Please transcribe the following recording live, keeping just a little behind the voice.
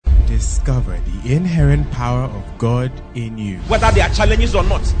discover the inherent power of God in you. Whether there are challenges or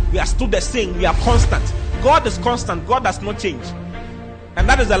not, we are still the same. We are constant. God is constant. God does not change. And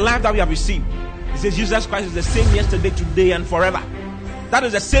that is the life that we have received. It says Jesus Christ is the same yesterday, today, and forever. That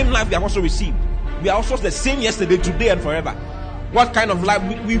is the same life we have also received. We are also the same yesterday, today, and forever. What kind of life?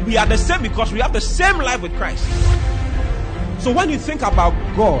 We are the same because we have the same life with Christ. So when you think about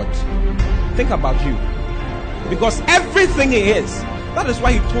God, think about you. Because everything He is, that is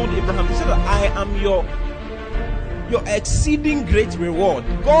why He told Abraham, He said, I am your exceeding great reward.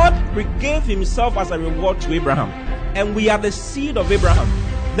 God gave Himself as a reward to Abraham. And we are the seed of Abraham.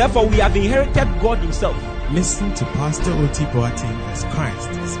 Therefore, we have inherited God Himself. Listen to Pastor O.T. Boateng as Christ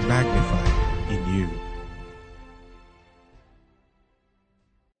is magnified in you.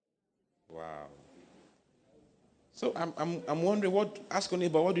 Wow. So I'm wondering, ask your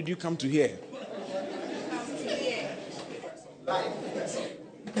neighbor, what did you come to hear?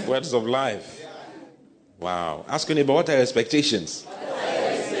 Words of life. Wow. Ask your neighbor, what are your expectations?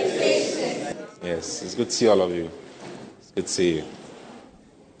 Yes, it's good to see all of you. It's good to see you.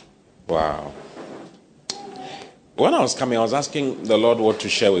 Wow. When I was coming, I was asking the Lord what to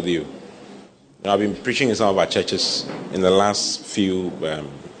share with you. I've been preaching in some of our churches in the last few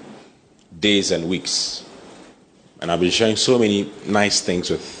days and weeks. And I've been sharing so many nice things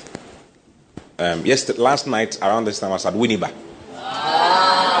with. Last night, around this time, I was at Winneba.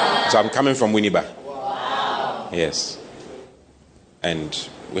 Wow. So I'm coming from Winneba. Wow. Yes. And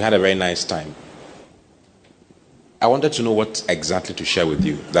we had a very nice time. I wanted to know what exactly to share with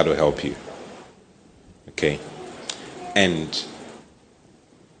you that will help you. Okay. And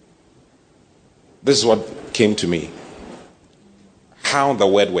this is what came to me. How the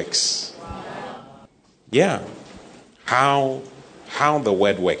word works. Yeah. How the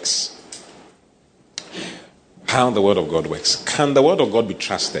word works. How the word of God works. Can the word of God be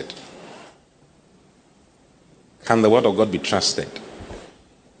trusted? Can the word of God be trusted?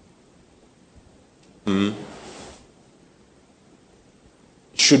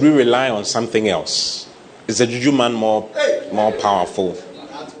 Should we rely on something else? Is the juju man more powerful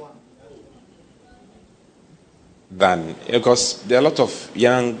than... Because there are a lot of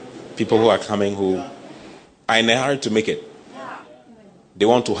young people who are coming who are in a hurry to make it. They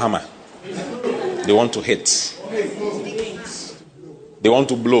want to hammer. They want to hit. They want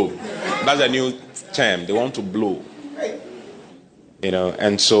to blow. That's a new term. They want to blow.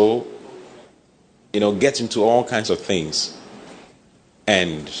 And so, get into all kinds of things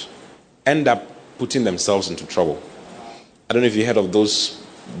and end up putting themselves into trouble. I don't know if you heard of those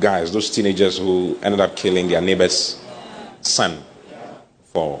guys, those teenagers who ended up killing their neighbor's son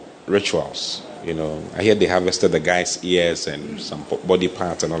for rituals. I hear they harvested the guy's ears and some body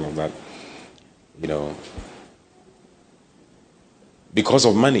parts and all of that. Because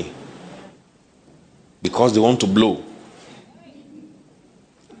of money. Because they want to blow.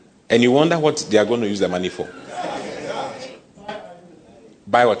 And you wonder what they are going to use the money for.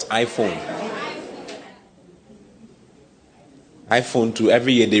 Buy what? iPhone. iPhone 2.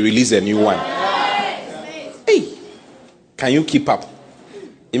 Every year they release a new one. Hey, can you keep up?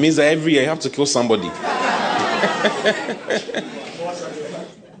 It means that every year you have to kill somebody.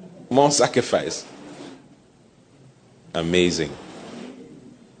 More sacrifice. Amazing.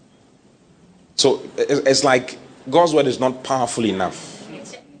 So it's like God's word is not powerful enough.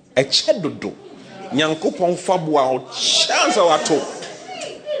 Echedodo. Nyankopon fabwa chance wato.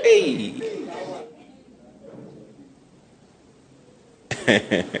 Hey.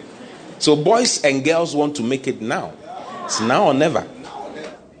 So boys and girls want to make it now. It's now or never.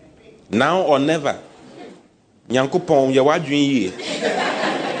 Now or never. Nyankopon yawadwin.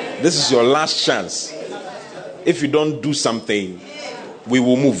 This is your last chance. If you don't do something, we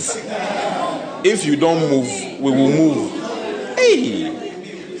will move. If you don't move, we will move. Hey,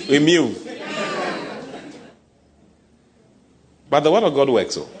 we move. But the word of God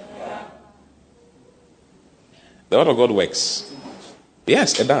works. The word of God works.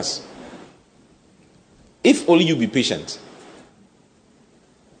 Yes, it does. If only you be patient.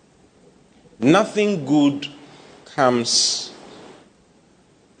 Nothing good comes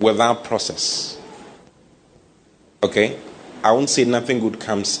without process. Okay? I won't say nothing good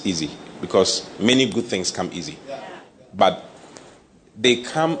comes easy, because many good things come easy. But they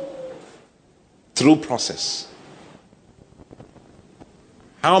come through process.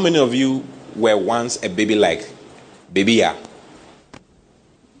 How many of you were once a baby like Baby Ya?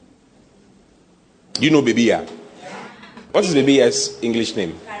 You know Baby Ya? What is Baby Ya's English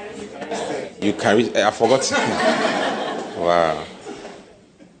name? You carry... I forgot. Wow.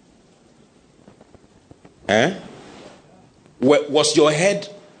 Was your head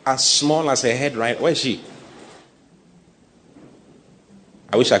as small as her head, right? Where is she?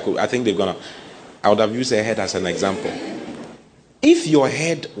 I wish I could. I think they're gonna. I would have used her head as an example. If your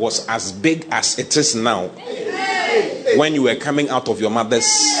head was as big as it is now, when you were coming out of your mother's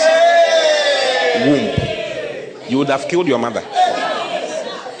womb, you would have killed your mother.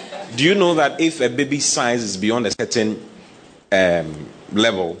 Do you know that if a baby's size is beyond a certain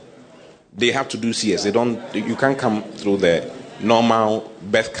level, they have to do CS? You can't come through the normal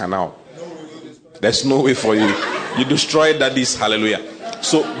birth canal. There's no way for you. You destroyed daddy's hallelujah.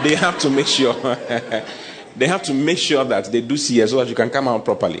 So they have to make sure they have to make sure that they do CS so that you can come out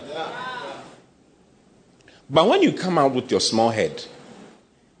properly. But when you come out with your small head,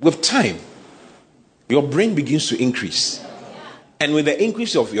 with time, your brain begins to increase. And with the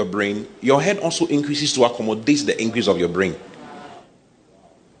increase of your brain, your head also increases to accommodate the increase of your brain.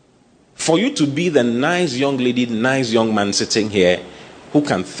 For you to be the nice young lady, nice young man sitting here who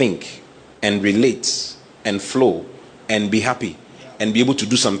can think and relate and flow and be happy and be able to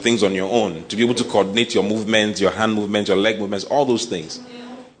do some things on your own, to be able to coordinate your movements, your hand movements, your leg movements, all those things,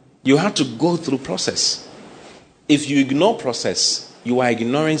 you have to go through process. If you ignore process, you are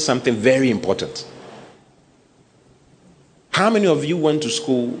ignoring something very important. How many of you went to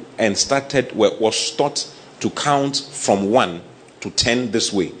school and was taught to count from 1 to 10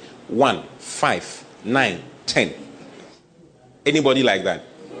 this way? 1, 5, 9, 10. Anybody like that?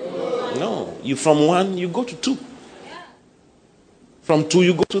 No. You from 1, you go to 2. From 2,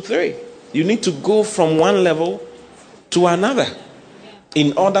 you go to 3. You need to go from one level to another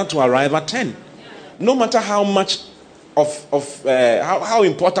in order to arrive at 10. No matter how much how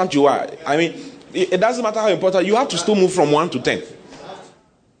important you are. I mean, it doesn't matter how important, you have to still move from 1 to 10.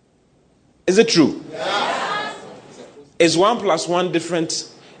 Is it true? Yes. Is 1 plus 1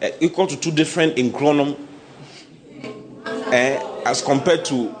 different, equal to 2 different in chronom as compared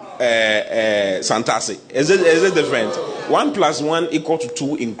to Santasi? Is it different? 1 plus 1 equal to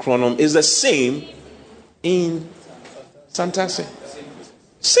 2 in chronom is the same in Santasi.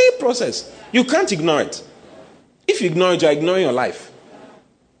 Same process. You can't ignore it. If you ignore it, you are ignoring your life.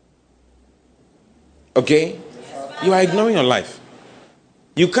 Okay? You are ignoring your life.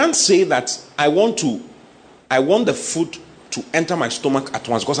 You can't say that I want the food to enter my stomach at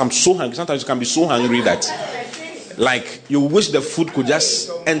once because I'm so hungry. Sometimes you can be so hungry that like you wish the food could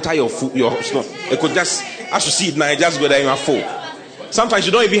just enter your stomach. It could just, as you see it now, just go there and you are full. Sometimes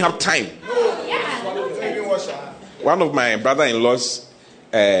you don't even have time. One of my brother-in-laws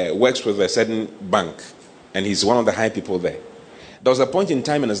works with a certain bank and he's one of the high people there. There was a point in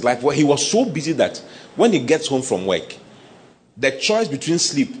time in his life where he was so busy that when he gets home from work, the choice between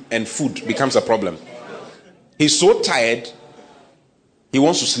sleep and food becomes a problem. He's so tired, he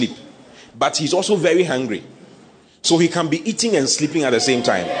wants to sleep. But he's also very hungry. So he can be eating and sleeping at the same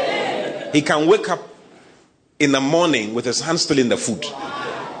time. He can wake up in the morning with his hand still in the food.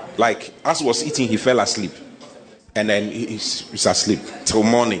 Like, as he was eating, he fell asleep. And then he's asleep till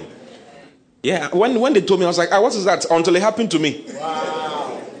morning. Yeah, when they told me, I was like, what is that? Until it happened to me.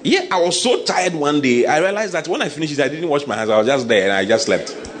 Wow. Yeah, I was so tired one day. I realized that when I finished it, I didn't wash my hands. I was just there and I just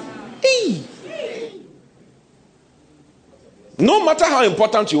slept. Hey. No matter how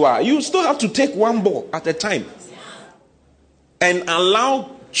important you are, you still have to take one ball at a time. And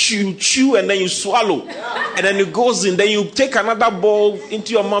allow chew, and then you swallow. And then it goes in. Then you take another ball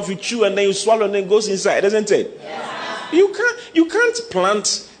into your mouth, you chew, and then you swallow, and then it goes inside, doesn't it? Yeah. You can't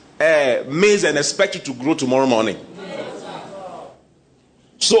plant maize and expect it to grow tomorrow morning.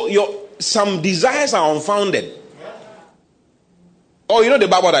 So some desires are unfounded. Oh, you know the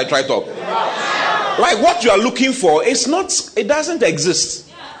Bible that I tried to talk? Like what you are looking for, it doesn't exist.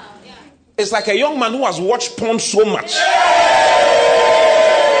 It's like a young man who has watched porn so much.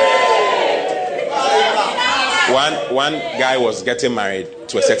 One guy was getting married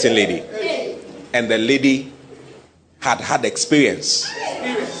to a certain lady, and the lady had experience.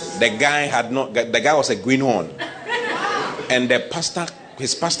 The guy was a greenhorn, and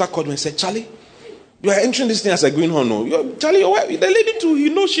his pastor called me and said, "Charlie, you are entering this thing as a greenhorn. No, Charlie, your wife, the lady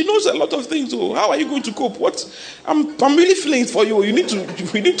too. She knows a lot of things. So how are you going to cope? I'm really feeling it for you. We need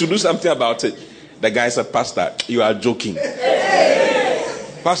to do something about it." The guy said, "Pastor, you are joking.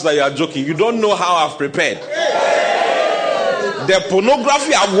 Pastor, you are joking. You don't know how I've prepared. The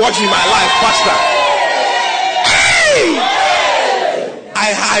pornography I've watched in my life, Pastor. Hey!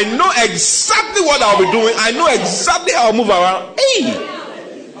 I know exactly what I'll be doing. I know exactly how I'll move around. Hey!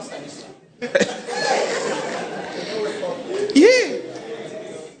 Yeah.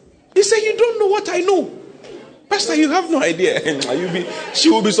 He said, you don't know what I know. Pastor, you have no idea. She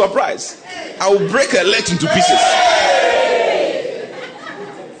will be surprised. I will break her leg into pieces.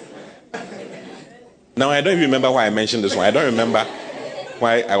 Now, I don't even remember why I mentioned this one. I don't remember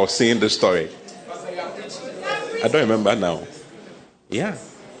why I was saying this story. I don't remember now. Yeah.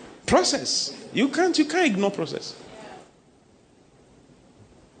 Process. You can't ignore process.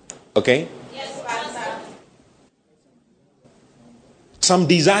 Okay? Yes, Pastor. Some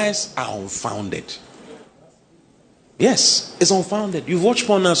desires are unfounded. Yes, it's unfounded. You've watched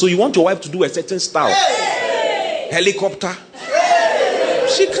porn now, so you want your wife to do a certain style. Hey! Helicopter. Hey!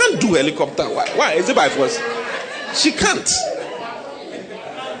 She can't do helicopter. Why? Is it by force? She can't.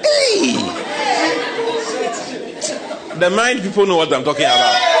 Hey! The mind people know what I'm talking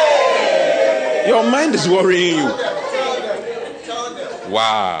about. Your mind is worrying you.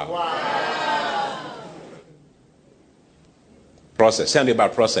 Wow. Process. Tell me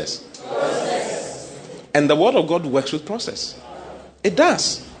about process. And the word of God works with process. It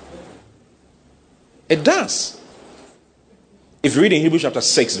does. It does. If you read in Hebrews chapter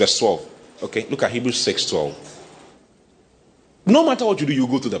 6 verse 12. Okay, look at Hebrews 6:12. No matter what you do, you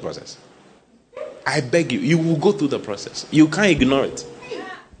go through the process. I beg you, you will go through the process. You can't ignore it.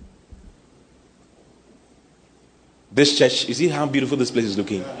 This church, you see how beautiful this place is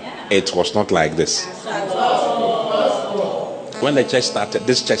looking? It was not like this. When the church started,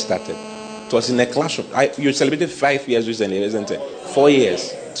 this church started, it was in a classroom. You celebrated 5 years recently, isn't it? 4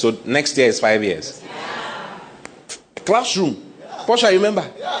 years. So next year is 5 years. Classroom. Portia, you remember?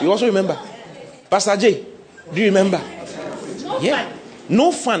 You also remember? Pastor J, do you remember? Yeah.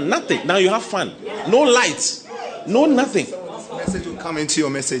 No fun, nothing. Now you have fun. No lights. No nothing. Message will come into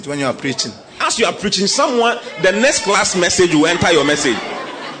your message when you are preaching. As you are preaching, someone, the next class message will enter your message.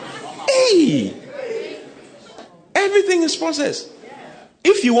 Hey! Everything is process.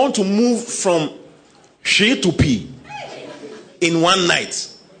 If you want to move from She to P in one night,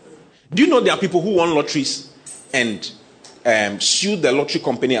 do you know there are people who won lotteries and sued the lottery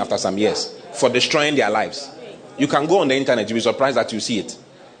company after some years for destroying their lives? You can go on the internet, you'll be surprised that you see it.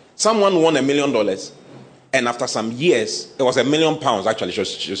 Someone won $1 million, and after some years, it was £1 million actually.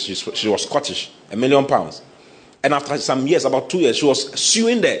 She was Scottish, £1 million. And after some years, about 2 years, she was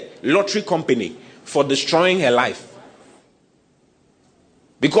suing the lottery company for destroying her life.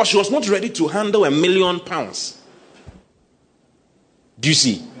 Because she was not ready to handle £1 million. Do you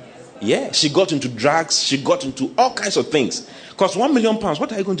see? Yeah, she got into drugs, she got into all kinds of things. Because £1 million,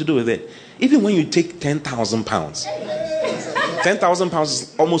 what are you going to do with it? Even when you take £10,000, £10,000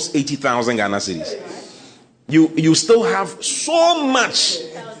 is almost 80,000 Ghana cedis. You still have so much.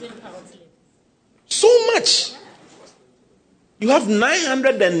 So much. You have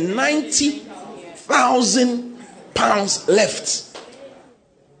 £990,000 left.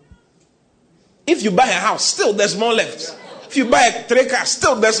 If you buy a house, still there's more left. If you buy 3 cars,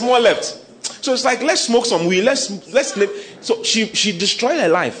 still there's more left. So it's like, let's smoke some weed, let's live. So she destroyed her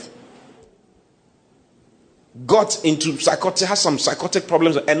life. Got into psychotic, has some psychotic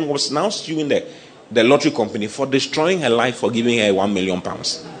problems, and was now suing the lottery company for destroying her life, for giving her £1 million.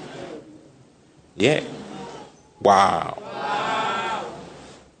 Yeah. Wow.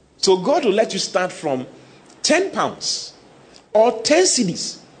 So God will let you start from £10 or 10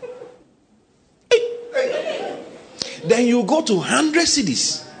 cedis. Then you go to 100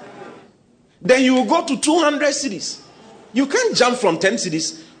 cedis. Then you go to 200 cedis. You can't jump from 10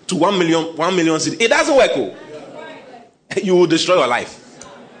 cedis to 1 million cedis. It doesn't work. Oh. You will destroy your life.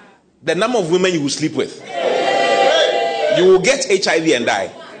 The number of women you will sleep with. You will get HIV and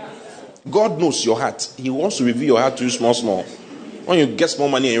die. God knows your heart. He wants to reveal your heart to you small. When you get small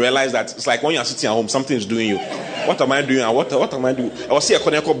money and you realize that it's like when you are sitting at home, something is doing you. What am I doing? What am I doing? I was see a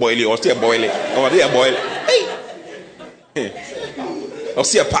connector boiling. I was see a boiling. I was see a boil. Hey. I was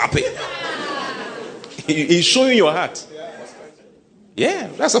see a papi. He's showing your heart. Yeah,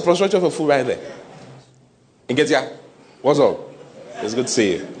 that's a prosperity of a fool right there. And get ya? What's up? It's good to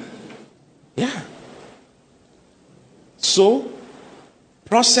see you. Yeah. So,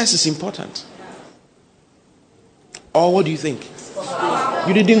 process is important. Or what do you think?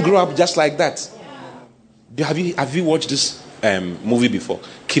 You didn't grow up just like that. Have you watched this movie before?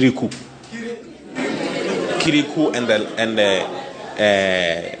 Kirikou and the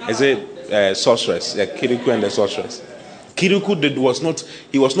sorceress. Yeah, Kirikou and the sorceress. Kirikou was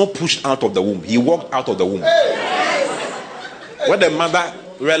not pushed out of the womb. He walked out of the womb. When the mother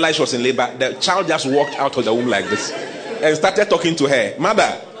realized she was in labor, the child just walked out of the womb like this and started talking to her.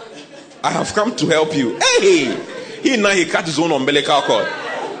 Mother, I have come to help you. Hey! He cut his own umbilical cord.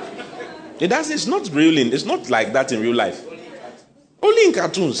 It's not real. It's not like that in real life. Only in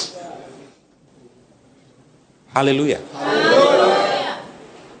cartoons. Hallelujah. Hallelujah.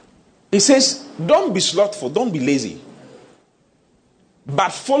 He says, don't be slothful, don't be lazy, but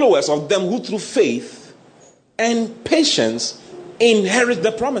followers of them who through faith and patience inherit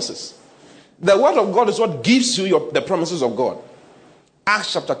the promises. The word of God is what gives you the promises of God.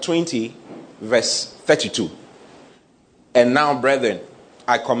 Acts chapter 20, verse 32. And now, brethren,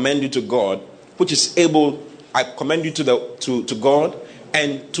 I commend you to God, which is able, I commend you to God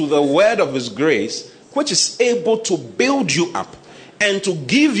and to the word of his grace, which is able to build you up and to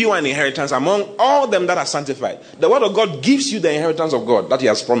give you an inheritance among all them that are sanctified. The word of God gives you the inheritance of God that he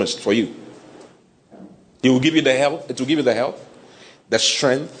has promised for you. He will give you the health. It will give you the health, the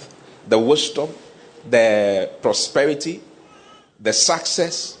strength, the wisdom, the prosperity, the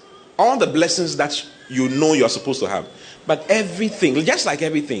success, all the blessings that you know you're supposed to have. But everything, just like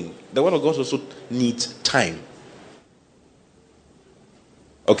everything, the word of God also needs time.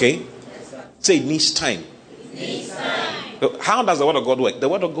 Okay? Say it needs time. It needs time. How does the word of God work? The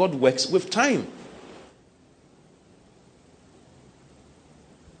word of God works with time.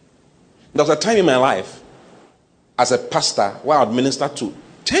 There was a time in my life as a pastor where I would minister to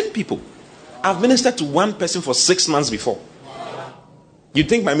 10 people. I've ministered to one person for 6 months before. You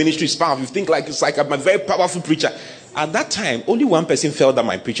think my ministry is powerful. You think it's like I'm a very powerful preacher. At that time, only one person felt that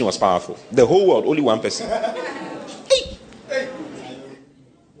my preaching was powerful. The whole world, only one person.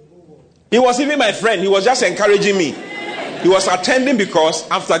 He was even my friend. He was just encouraging me. He was attending because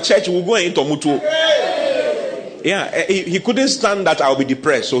after church, we'll go into Mutu. Yeah, he couldn't stand that I'll be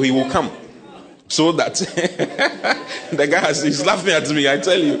depressed, so he will come. So that the guy is laughing at me, I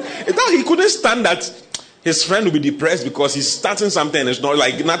tell you. He couldn't stand that his friend will be depressed because he's starting something and it's not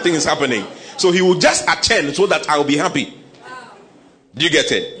like nothing is happening. So he will just attend so that I'll be happy. Do you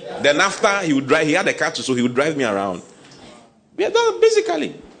get it? Then after he would drive, he had a car too, so he would drive me around. Yeah,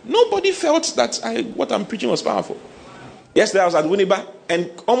 basically, nobody felt that what I'm preaching was powerful. Yesterday I was at Winneba and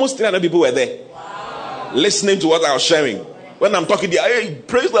almost 300 people were there. Wow. Listening to what I was sharing. When I'm talking, hey,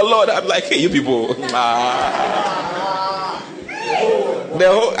 praise the Lord. I'm like, hey, you people. I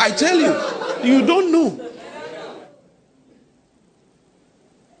tell you, you don't know.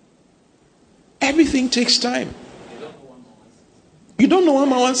 Everything takes time. You don't know how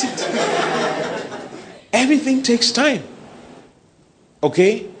man wants it. Everything takes time.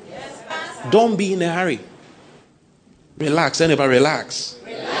 Okay? Don't be in a hurry. Relax. Anybody relax.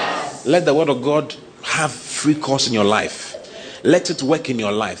 Let the word of God have free course in your life. Let it work in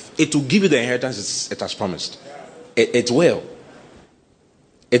your life. It will give you the inheritance it has promised. It will.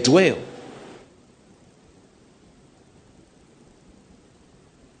 It will.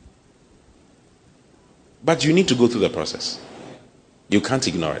 But you need to go through the process. You can't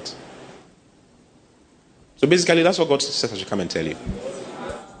ignore it. So basically, that's what God says I should come and tell you.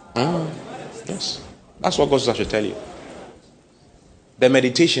 Yes. That's what God says I should tell you. The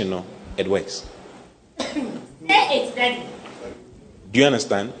meditation, no, it works. Do you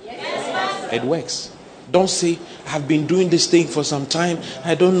understand? Yes. It works. Don't say, I've been doing this thing for some time.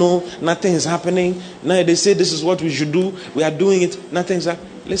 I don't know. Nothing is happening. Now they say this is what we should do. We are doing it. Nothing's happening.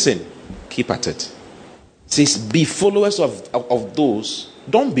 Listen, keep at it. It says, be followers of those.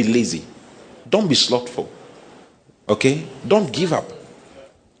 Don't be lazy. Don't be slothful. Okay? Don't give up.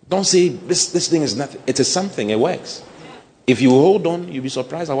 Don't say, this thing is nothing. It is something. It works. If you hold on, you'll be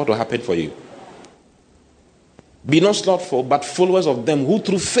surprised at what will happen for you. Be not slothful, but followers of them who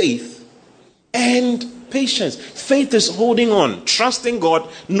through faith and patience. Faith is holding on, trusting God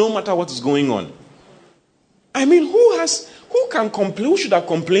no matter what is going on. I mean, who can complain? Who should have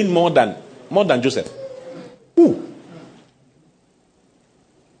complained more than Joseph? Who?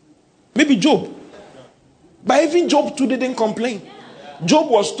 Maybe Job. But even Job too didn't complain. Job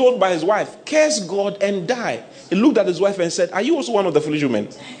was told by his wife, curse God and die. He looked at his wife and said, are you also one of the foolish women?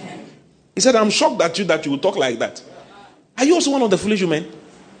 He said, I'm shocked at you that you will talk like that. Are you also one of the foolish women?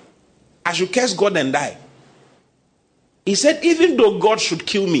 I should curse God and die. He said, even though God should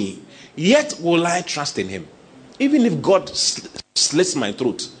kill me, yet will I trust in him. Even if God slits my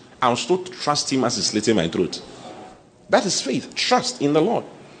throat, I'll still trust him as he's slitting my throat. That is faith. Trust in the Lord.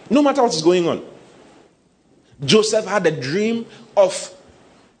 No matter what is going on. Joseph had a dream of,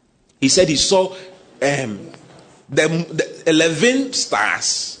 he said he saw the 11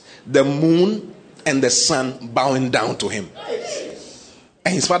 stars, the moon and the sun bowing down to him.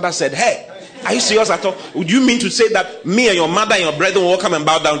 And his father said, hey, are you serious at all? Would you mean to say that me and your mother and your brethren will come and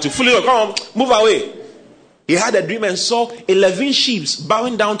bow down to you? Fully, come on, move away. He had a dream and saw 11 sheep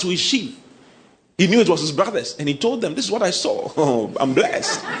bowing down to his sheep. He knew it was his brothers. And he told them, this is what I saw. Oh, I'm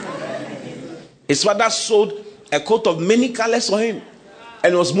blessed. His father sewed a coat of many colors for him.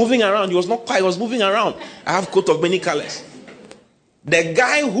 And he was moving around. He was not quiet. He was moving around. I have a coat of many colors. The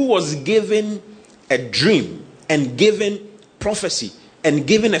guy who was given a dream and given prophecy and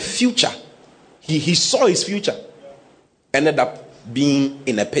given a future He saw his future. Ended up being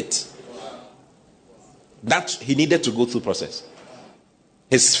in a pit. That he needed to go through process.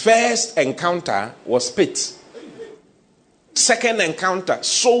 His first encounter was pit. Second encounter,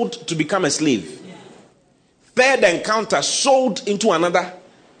 sold to become a slave. Third encounter, sold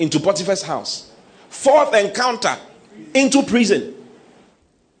into Potiphar's house. Fourth encounter, into prison.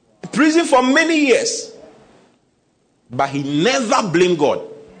 Prison for many years. But he never blamed God.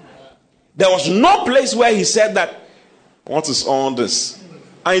 There was no place where he said that, what is all this?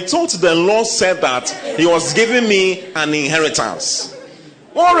 I thought the Lord said that he was giving me an inheritance.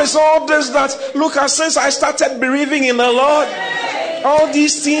 What is all this that, look, since I started believing in the Lord, all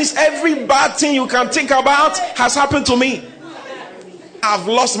these things, every bad thing you can think about has happened to me. I've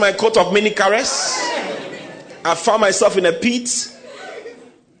lost my coat of many colors. I found myself in a pit.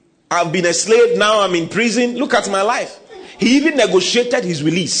 I've been a slave. Now I'm in prison. Look at my life. He even negotiated his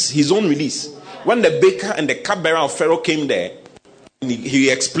release, his own release. When the baker and the cupbearer of Pharaoh came there, he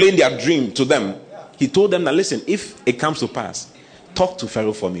explained their dream to them. He told them that, listen, if it comes to pass, talk to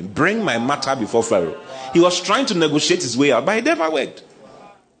Pharaoh for me. Bring my matter before Pharaoh. He was trying to negotiate his way out, but it never worked.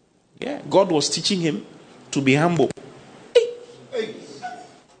 Yeah, God was teaching him to be humble. Hey.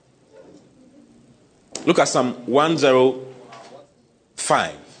 Look at Psalm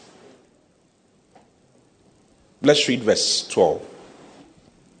 105. Let's read verse 12.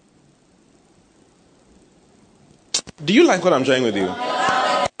 Do you like what I'm sharing with you?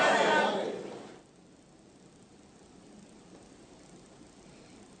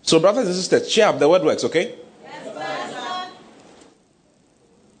 So, brothers and sisters, cheer up. The word works, okay?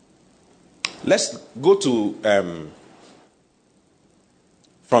 Let's go to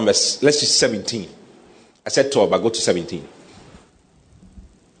from verse, let's just 17. I said 12, but go to 17.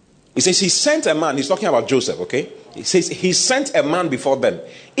 He says he sent a man. He's talking about Joseph, okay? He says he sent a man before them,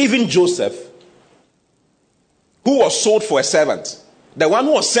 even Joseph, who was sold for a servant. The one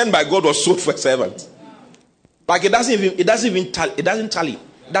who was sent by God was sold for a servant. Like it doesn't tally.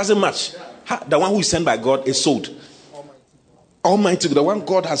 It doesn't match. The one who is sent by God is sold. Almighty, the one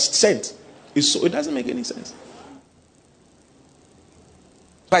God has sent is sold. It doesn't make any sense.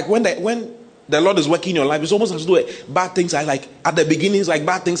 Like when the Lord is working in your life, it's almost as though bad things are like at the beginnings, like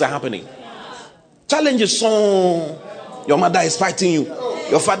bad things are happening. Challenges, so your mother is fighting you,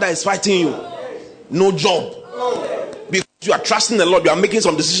 your father is fighting you, no job. Because you are trusting the Lord, you are making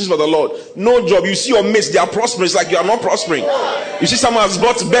some decisions for the Lord. No job. You see your mates, they are prospering. It's like you are not prospering. You see someone has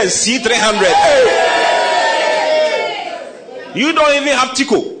bought Benz C300. Hey. You don't even have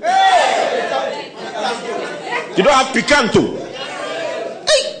Tico. You don't have Picanto.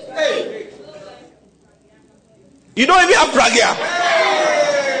 Hey. You don't even have Pragia.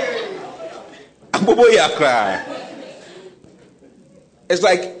 It's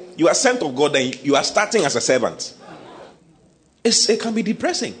like you are sent of God and you are starting as a servant. It can be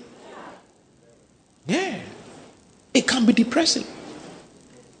depressing. Yeah. It can be depressing.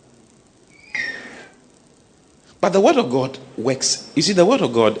 But the word of God works. You see, the word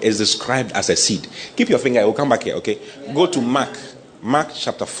of God is described as a seed. Keep your finger. I will come back here, okay? Go to Mark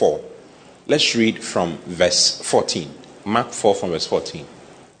chapter 4. Let's read from verse 14. Mark 4 from verse 14.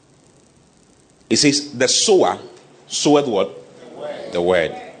 It says, the sower soweth what? The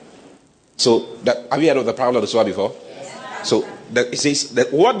word. So, have you heard of the parable of the sower before? So it says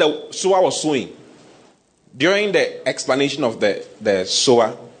that what the sower was sowing during the explanation of the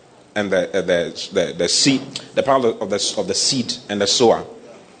sower and the seed, the parable of the seed and the sower,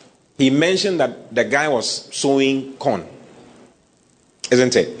 he mentioned that the guy was sowing corn,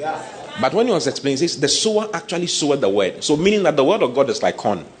 isn't it? Yeah. But when he was explaining, he says the sower actually sowed the word. So meaning that the word of God is like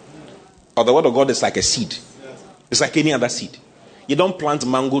corn, or the word of God is like a seed. It's like any other seed. You don't plant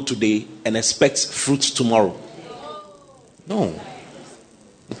mango today and expect fruit tomorrow. No.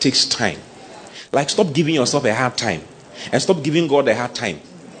 It takes time. Like, stop giving yourself a hard time and stop giving God a hard time.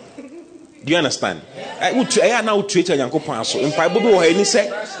 Do you understand? I now treat a young couple. In Bible, any say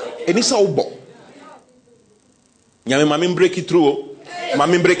obo. Yami break it through.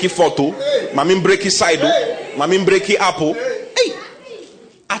 Mami break it photo. Mami break it side. Mami break it apple. Hey,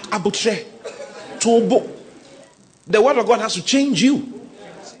 at abutre to obo. The word of God has to change you.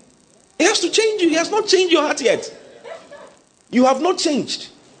 It has to change you. He has not changed your heart yet. You have not changed.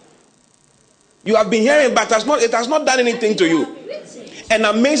 You have been hearing, but it has not done anything to you. And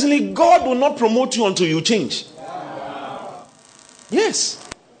amazingly, God will not promote you until you change. Yes.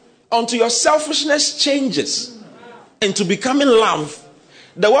 Until your selfishness changes into becoming love,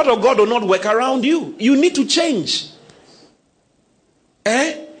 the word of God will not work around you. You need to change.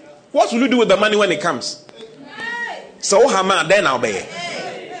 What will you do with the money when it comes? So, Hama, then I'll be.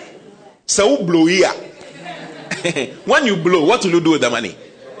 So blow here. When you blow, what will you do with the money?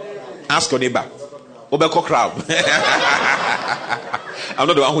 Ask your neighbor. Obeko crowd. I'm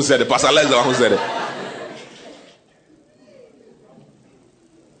not the one who said it. Pastor Les is the one who said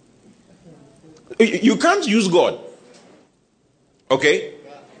it. You can't use God. Okay?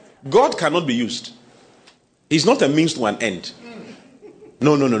 God cannot be used. He's not a means to an end.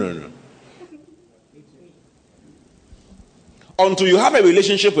 No. Until you have a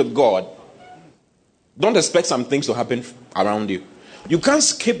relationship with God, don't expect some things to happen around you. You can't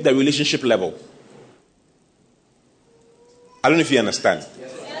skip the relationship level. I don't know if you understand.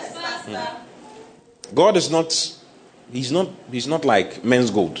 Yes, Pastor. God is not, he's not like men's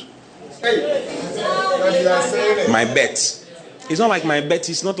gold. My bet. It's not like my bet.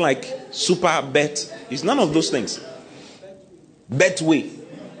 It's not like super bet. It's none of those things. Betway.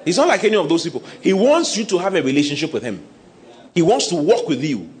 He's not like any of those people. He wants you to have a relationship with him. He wants to walk with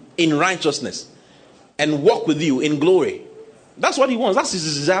you in righteousness and walk with you in glory. That's what he wants. That's his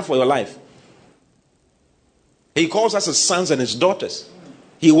desire for your life. He calls us his sons and his daughters.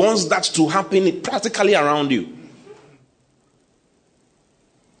 He wants that to happen practically around you.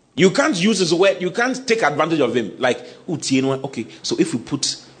 You can't use his word. You can't take advantage of him. Like, okay, so if we put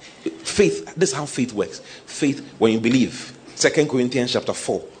faith, this is how faith works. Faith, when you believe. 2 Corinthians chapter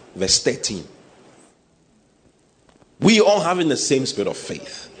 4, verse 13. We all having the same spirit of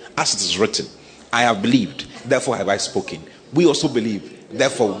faith. As it is written, I have believed, therefore have I spoken. We also believe,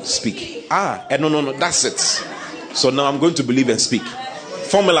 therefore speak. No, that's it. So now I'm going to believe and speak.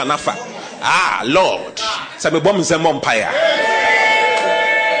 Formula nafa. Lord.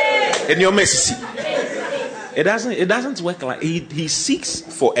 In your mercy. It doesn't work like he seeks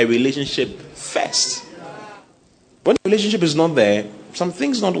for a relationship first. When the relationship is not there, some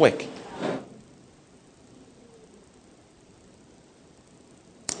things don't work.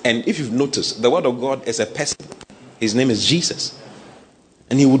 And if you've noticed, the word of God is a person. His name is Jesus.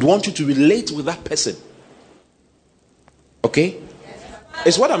 And he would want you to relate with that person. Okay?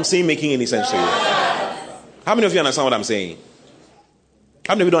 Is what I'm saying making any sense to you? How many of you understand what I'm saying?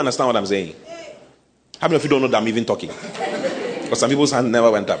 How many of you don't understand what I'm saying? How many of you don't know that I'm even talking? Because some people's hand never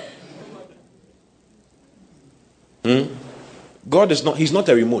went up. God is not, he's not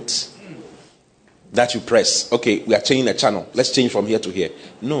a remote that you press. Okay, we are changing the channel. Let's change from here to here.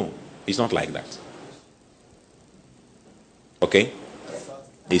 No, it's not like that. Okay?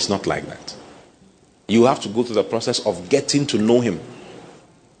 It's not like that. You have to go through the process of getting to know him.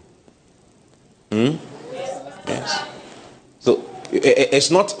 Yes. So it's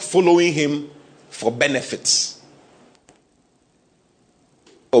not following him for benefits.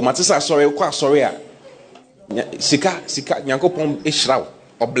 Oh, Matisa, sorry. Sika, nyankopon ishraw,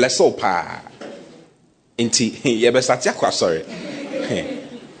 or bless pa. Inti, yebesatia kwa sorry.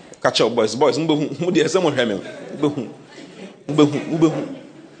 Catch up, boys, mbo dia someone heme.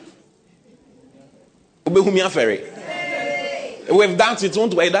 Ubehu mi afere. We've danced it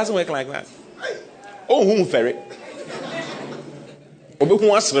won't work. It doesn't work like that. Oh, whom ferry?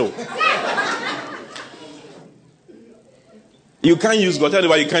 Ubehu asrew. You can't use God. Tell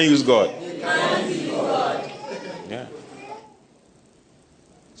anybody you can't use God. Yeah.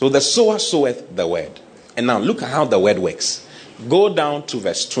 So the sower soweth the word. And now look at how the word works. Go down to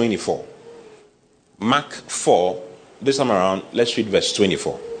verse 24. Mark 4. This time around, let's read verse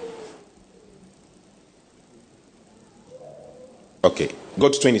 24. Okay, go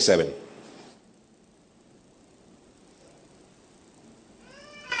to 27.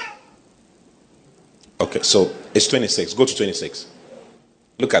 Okay, so it's 26. Go to 26.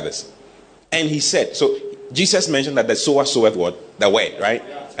 Look at this. And he said, so Jesus mentioned that the sower soweth what? The word, right?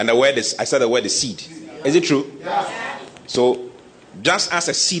 And the word is, I said the word is seed. Is it true? So just as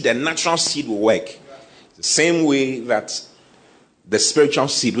a seed, a natural seed will work, the same way that the spiritual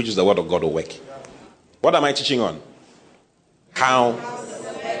seed, which is the word of God, will work. What am I teaching on? How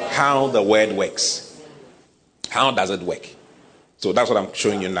the word works. How does it work? So that's what I'm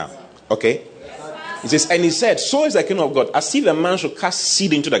showing you now. Okay? He says, and he said, so is the kingdom of God, as if a man should cast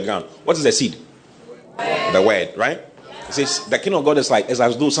seed into the ground. What is the seed? The word, right? He says, the kingdom of God is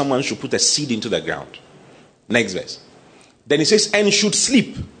as though someone should put a seed into the ground. Next verse. Then he says, and should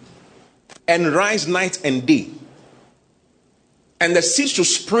sleep and rise night and day. And the seed should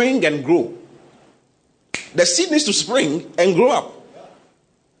spring and grow. The seed needs to spring and grow up.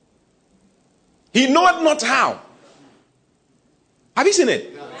 He knoweth not how. Have you seen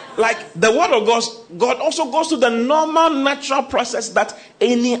it? Like the word of God also goes through the normal natural process that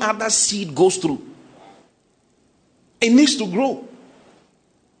any other seed goes through. It needs to grow.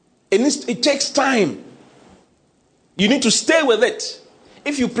 It takes time. You need to stay with it.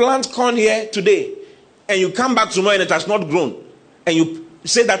 If you plant corn here today and you come back tomorrow and it has not grown, and you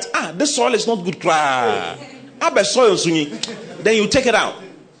say that, this soil is not good, then you take it out.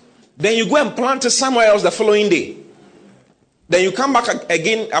 Then you go and plant it somewhere else the following day. Then you come back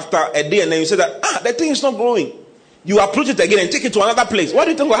again after a day and then you say that, the thing is not growing. You uproot it again and take it to another place. What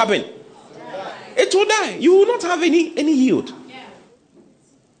do you think will happen? It will die. You will not have any yield.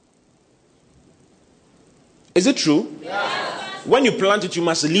 Is it true? When you plant it, you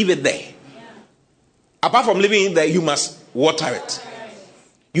must leave it there. Apart from leaving it there, you must water it.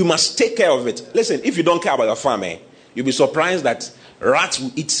 You must take care of it. Listen, if you don't care about your farm, you'll be surprised that rats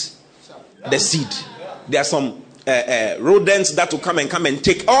will eat the seed. There are some rodents that will come and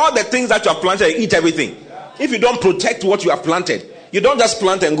take all the things that you have planted and eat everything. If you don't protect what you have planted, you don't just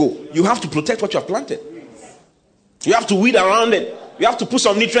plant and go. You have to protect what you have planted. You have to weed around it. You have to put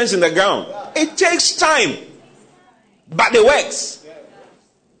some nutrients in the ground. It takes time, but it works.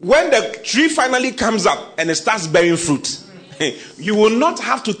 When the tree finally comes up and it starts bearing fruit, you will not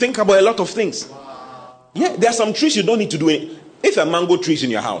have to think about a lot of things. Yeah, there are some trees you don't need to do it. If a mango tree is in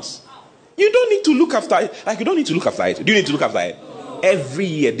your house, you don't need to look after it. Like, you don't need to look after it. Do you need to look after it? Every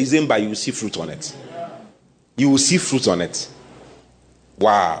year, December, you will see fruit on it. You will see fruit on it.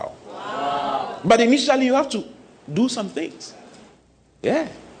 Wow. But initially, you have to do some things. Yeah.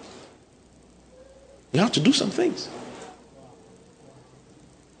 You have to do some things.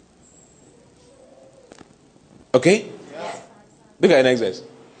 Okay? Look at the next verse.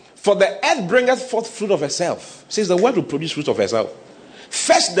 For the earth bringeth forth fruit of herself. Says the word will produce fruit of herself.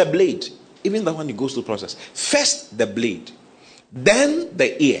 First the blade, even the one he goes through process. First the blade, then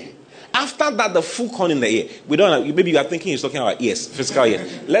the ear. After that, the full corn in the ear. We don't. Maybe you are thinking he's talking about ears, physical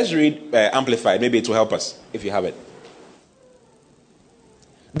ears. Let's read Amplified. Maybe it will help us if you have it.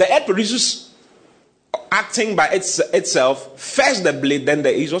 The earth produces, acting by itself, first the blade, then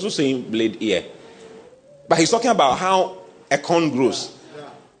the ear. He's also saying blade, ear. But he's talking about how a corn grows.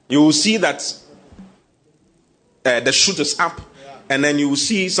 You will see that the shoot is up, and then you will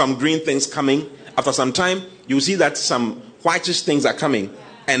see some green things coming. After some time, you will see that some whitish things are coming,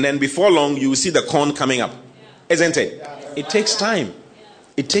 and then before long, you will see the corn coming up. Isn't it? It takes time.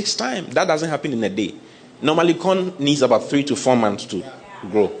 It takes time. That doesn't happen in a day. Normally, corn needs about 3 to 4 months to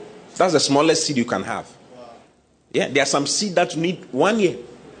grow. That's the smallest seed you can have. Yeah, there are some seed that need 1 year,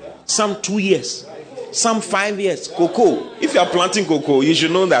 some 2 years. Some 5 years. Cocoa. If you are planting cocoa, you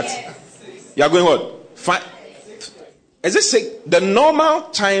should know that you are going what? As I say, the normal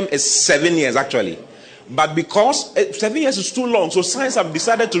time is 7 years actually. But because 7 years is too long, so science have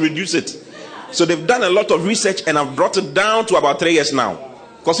decided to reduce it. So they've done a lot of research and have brought it down to about 3 years now.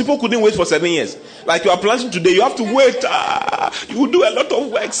 Because people couldn't wait for 7 years. Like you are planting today, you have to wait. You will do a lot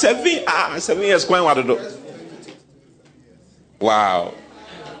of work. 7 years. Wow.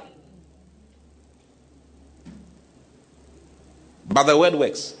 But the word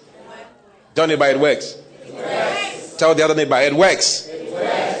works. Tell neighbor it works. It works. Tell the other neighbor it works. It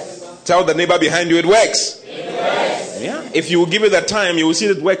works. Tell the neighbor behind you it works. It works. Yeah. If you will give it the time, you will see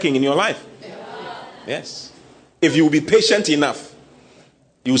it working in your life. Yes. If you will be patient enough,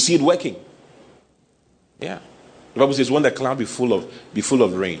 you will see it working. Yeah. The Bible says when the cloud be full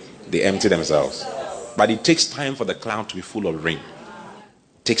of rain, they empty themselves. But it takes time for the cloud to be full of rain.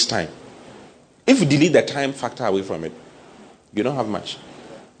 It takes time. If you delete the time factor away from it, you don't have much.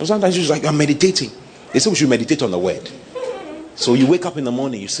 And sometimes you're like, you're meditating. They say we should meditate on the word. So you wake up in the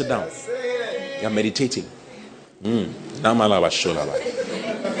morning, you sit down. You're meditating. You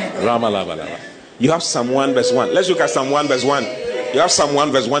have Psalm 1 verse 1. Let's look at Psalm 1 verse 1. You have Psalm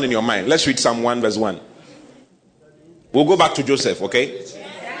 1 verse 1 in your mind. Let's read Psalm 1 verse 1. We'll go back to Joseph, okay?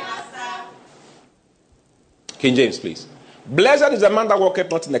 King James, please. Blessed is the man that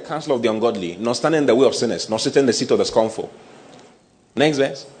walketh not in the counsel of the ungodly, nor standing in the way of sinners, nor sitting in the seat of the scornful. Next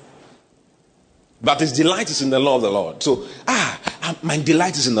verse. But his delight is in the law of the Lord. So, my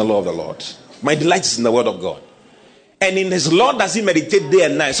delight is in the law of the Lord. My delight is in the word of God. And in his law does he meditate day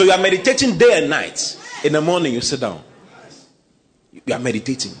and night. So you are meditating day and night. In the morning you sit down. You are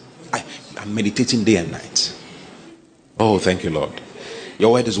meditating. I'm meditating day and night. Oh, thank you, Lord.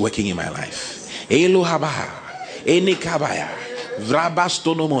 Your word is working in my life. Elohabaha. Enikabaya.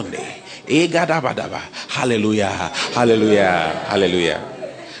 Vrabastonomonde. Egadabadaba. Hallelujah. Hallelujah. Hallelujah.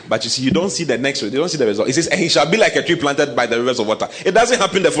 But you see, you don't see the next one. You don't see the result. It says, and he shall be like a tree planted by the rivers of water. It doesn't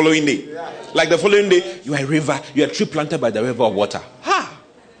happen the following day. Like the following day, you are a river. You are a tree planted by the river of water.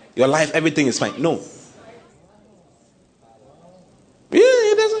 Your life, everything is fine. No. Yeah,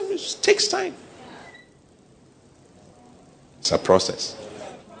 it doesn't. It just takes time. It's a process.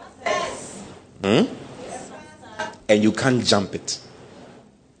 And you can't jump it.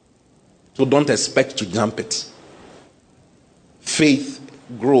 So don't expect to jump it. Faith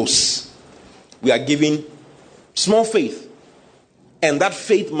grows. We are given small faith. And that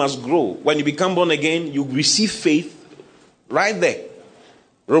faith must grow. When you become born again, you receive faith right there.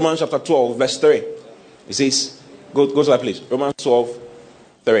 Romans chapter 12, verse 3. It says, go to that place. Romans 12,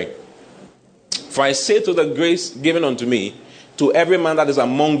 3. For I say to the grace given unto me, to every man that is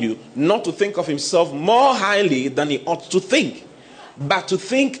among you, not to think of himself more highly than he ought to think, but to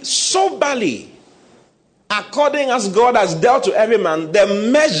think soberly, according as God has dealt to every man the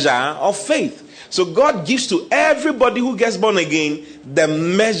measure of faith. So God gives to everybody who gets born again the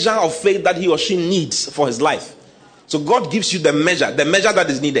measure of faith that he or she needs for his life. So God gives you the measure that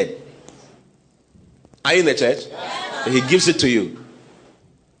is needed. Are you in the church? He gives it to you.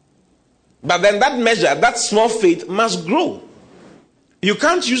 But then that measure, that small faith must grow. You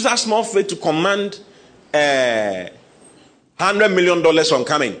can't use that small faith to command $100 million from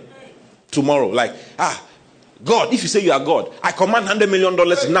coming tomorrow. Like, God, if you say you are God, I command $100 million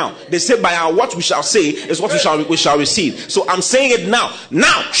now. They say by our what we shall say is what we shall receive. So I'm saying it now.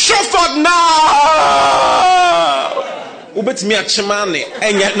 Now, show forth now. Ubet me a chimane,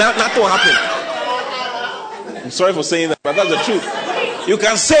 and yet nothing will happen. I'm sorry for saying that, but that's the truth. You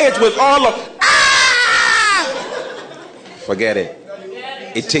can say it with all of. Forget it.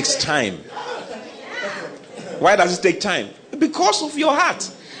 It takes time. Why does it take time? Because of your heart.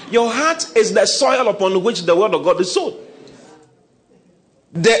 Your heart is the soil upon which the word of God is sown.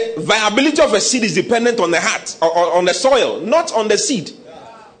 The viability of a seed is dependent on the heart, or on the soil, not on the seed.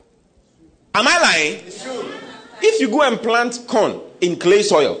 Am I lying? If you go and plant corn in clay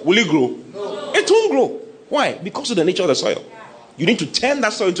soil, will it grow? No. It won't grow. Why? Because of the nature of the soil. You need to turn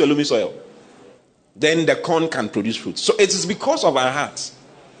that soil into a loamy soil. Then the corn can produce fruit. So it is because of our hearts.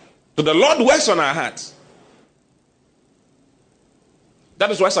 So the Lord works on our hearts.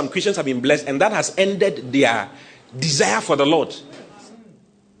 That is why some Christians have been blessed, and that has ended their desire for the Lord.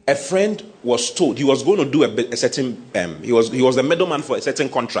 A friend was told he was going to do a certain he was the middleman for a certain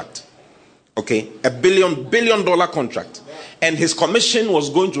contract. Okay, $1 billion contract, and his commission was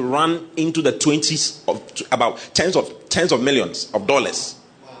going to run into the 20s of about tens of millions of dollars.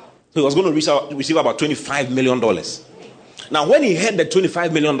 So he was going to receive about $25 million. Now, when he heard the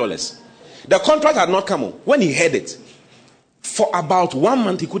 $25 million, the contract had not come on. When he heard it, for about 1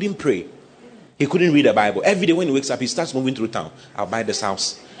 month, he couldn't pray. He couldn't read the Bible. Every day when he wakes up, he starts moving through town. I'll buy this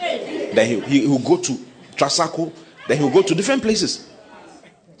house. Then he will go to Trasaco. Then he will go to different places,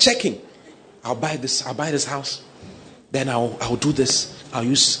 checking. I'll buy this house. Then I'll do this. I'll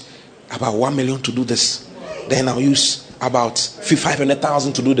use about 1 million to do this. Then I'll use about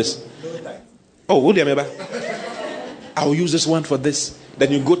 500,000 to do this. Oh, would you remember? I'll use this one for this.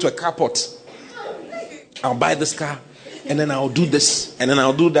 Then you go to a carport. I'll buy this car. And then I'll do this, and then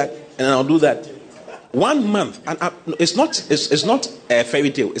I'll do that, and then I'll do that. 1 month, and it's not a fairy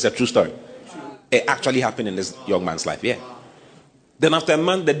tale. It's a true story. It actually happened in this young man's life. Yeah. Then after a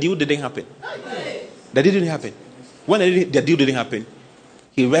month, the deal didn't happen. The deal didn't happen. When the deal didn't happen,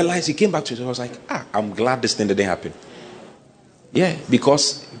 he realized. He came back to it. He was like, I'm glad this thing didn't happen. Yeah,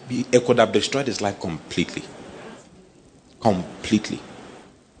 because it could have destroyed his life completely. Completely.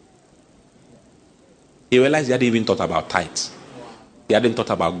 He realized he hadn't even thought about tithes. He hadn't thought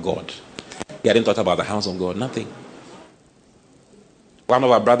about God. He hadn't thought about the house of God. Nothing. One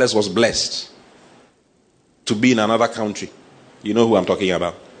of our brothers was blessed to be in another country. You know who I'm talking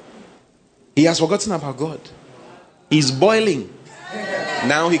about. He has forgotten about God. He's boiling.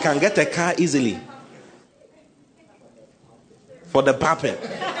 Now he can get a car easily. For the papa.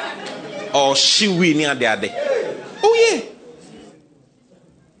 Or she will near the other. Oh yeah.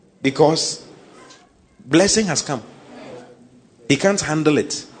 Because blessing has come. He can't handle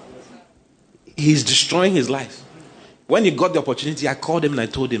it. He's destroying his life. When he got the opportunity, I called him and I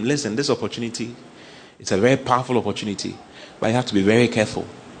told him, listen, this opportunity, it's a very powerful opportunity, but you have to be very careful.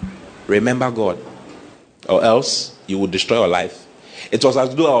 Remember God, or else you will destroy your life. It was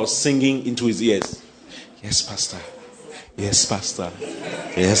as though I was singing into his ears. Yes, Pastor. Yes, Pastor.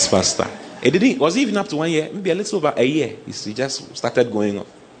 Yes, Pastor. It wasn't even up to 1 year, maybe a little over a year. He just started going on.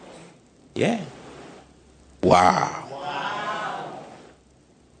 Yeah. Wow.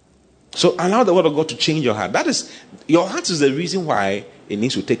 So allow the word of God to change your heart. Your heart is the reason why it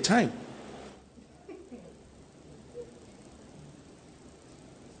needs to take time.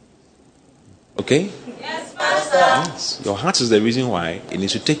 Okay? Yes, Pastor. Yes. Your heart is the reason why it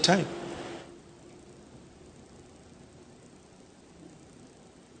needs to take time.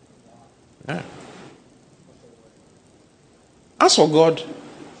 Yeah. As for God,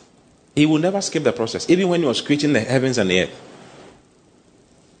 He will never skip the process. Even when He was creating the heavens and the earth,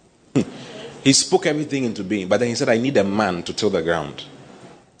 He spoke everything into being, but then he said, I need a man to till the ground.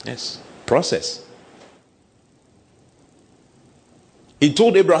 Yes. Process. He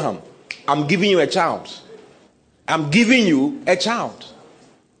told Abraham, I'm giving you a child. I'm giving you a child.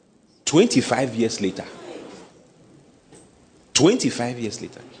 25 years later. 25 years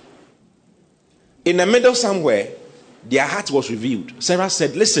later. In the middle somewhere, their heart was revealed. Sarah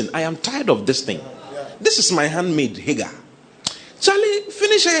said, listen, I am tired of this thing. This is my handmaid, Hagar. Charlie,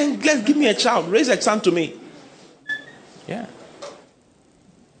 finish it and let's give me a child. Raise a son to me. Yeah.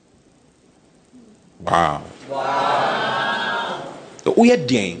 Wow. Weird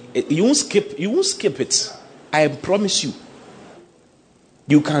thing. You won't skip it. I promise you.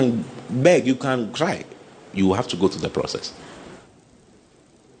 You can beg, you can cry. You have to go through the process.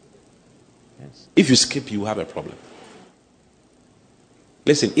 Yes. If you skip, you have a problem.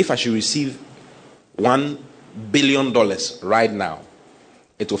 Listen, if I should receive $1 billion right now,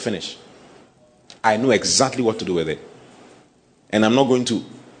 it will finish. I know exactly what to do with it. And I'm not going to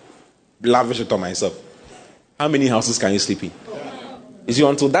lavish it on myself. How many houses can you sleep in? You see,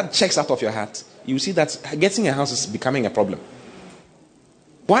 until that checks out of your heart, you see that getting a house is becoming a problem.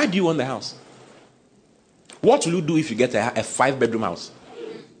 Why do you want the house? What will you do if you get a 5-bedroom house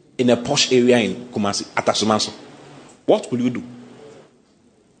in a posh area in Kumasi, Atasumanso? What will you do?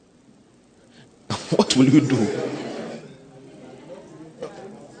 What will you do?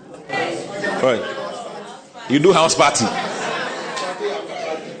 Right. You do house party.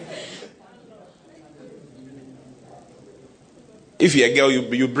 If you're a girl,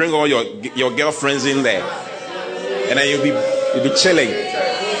 you bring all your girlfriends in there, and then you'll be chilling.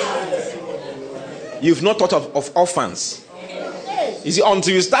 You've not thought of orphans. You see,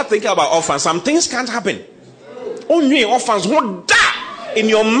 until you start thinking about orphans, some things can't happen. Only orphans won't die. In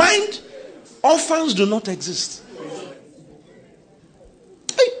your mind, orphans do not exist.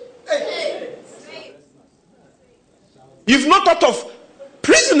 Hey. You've not thought of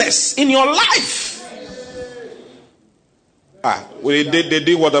prisoners in your life. They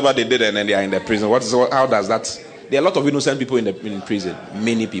did whatever they did and then they are in the prison. How does that? There are a lot of innocent people in prison.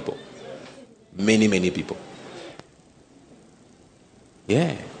 Many people. Many people.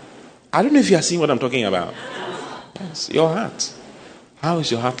 Yeah. I don't know if you are seeing what I'm talking about. Yes, your heart. How is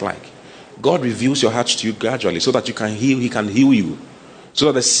your heart like? God reveals your heart to you gradually so that you can heal. He can heal you. So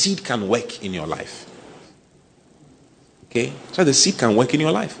that the seed can work in your life. Okay? So the seed can work in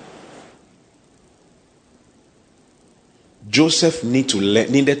your life. Joseph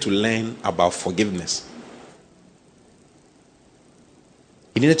needed to learn about forgiveness.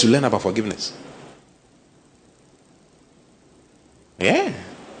 He needed to learn about forgiveness. Yeah.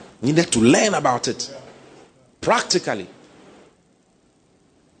 He needed to learn about it. Practically.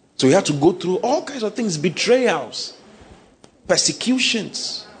 So he had to go through all kinds of things. Betrayals.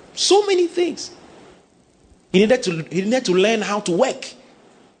 Persecutions. So many things. He needed to learn how to work.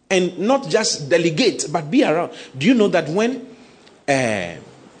 And not just delegate, but be around. Do you know that when he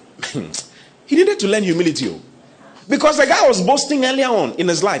needed to learn humility? Because the guy was boasting earlier on in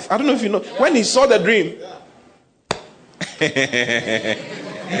his life. I don't know if you know. When he saw the dream,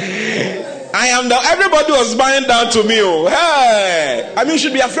 everybody was bowing down to me. Hey! I mean, you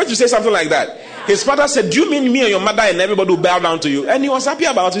should be afraid to say something like that. His father said, do you mean me and your mother and everybody will bow down to you? And he was happy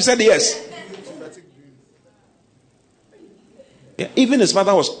about it. He said yes. Yeah, even his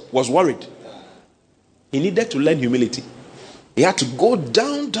father was worried. He needed to learn humility. He had to go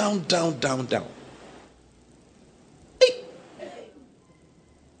down. Hey.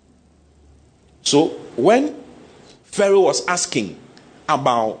 So when Pharaoh was asking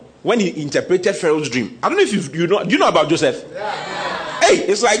about when he interpreted Pharaoh's dream, I don't know if you know. Do you know about Joseph? Yeah. Hey,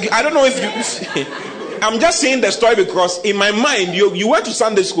 it's like I don't know if you. I'm just saying the story because in my mind you went to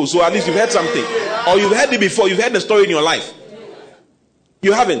Sunday school, so at least you've heard something, or you've heard it before. You've heard the story in your life.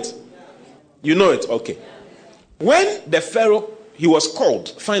 You haven't? You know it? Okay. When the Pharaoh, he was called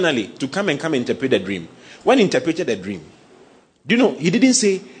finally to come interpret the dream. When he interpreted the dream, do you know, he didn't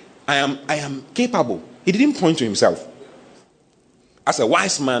say, I am capable. He didn't point to himself as a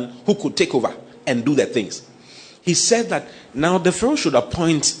wise man who could take over and do the things. He said that now the Pharaoh should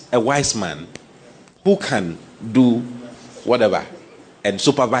appoint a wise man who can do whatever and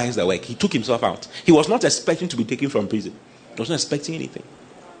supervise the work. He took himself out. He was not expecting to be taken from prison. He was not expecting anything.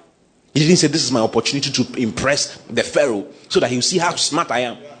 He didn't say, this is my opportunity to impress the Pharaoh so that he'll see how smart I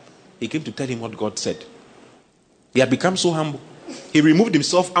am. He came to tell him what God said. He had become so humble. He removed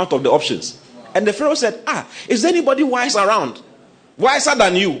himself out of the options. And the Pharaoh said, is there anybody wise around? Wiser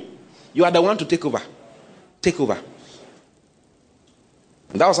than you? You are the one to take over. Take over.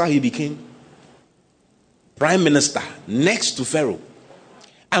 And that was how he became prime minister next to Pharaoh.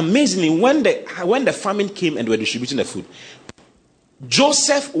 Amazingly, when the famine came and they were distributing the food,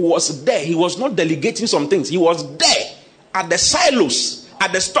 Joseph was there. He was not delegating some things. He was there at the silos,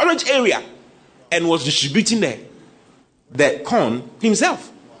 at the storage area, and was distributing the corn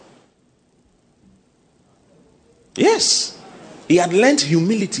himself. Yes. He had learned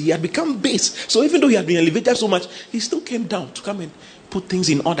humility. He had become base. So even though he had been elevated so much, he still came down to come and put things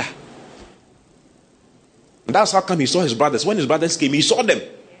in order. And that's how come he saw his brothers. When his brothers came, he saw them.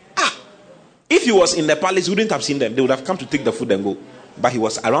 If he was in the palace, he wouldn't have seen them. They would have come to take the food and go. But he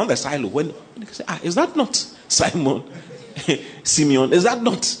was around the silo. When he said, is that not Simon? Simeon? Is that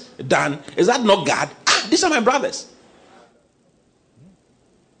not Dan? Is that not Gad? These are my brothers.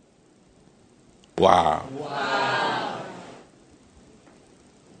 Wow.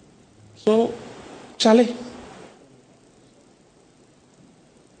 So, Charlie,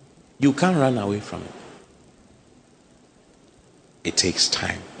 you can't run away from it. It takes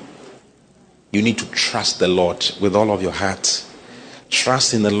time. You need to trust the Lord with all of your heart.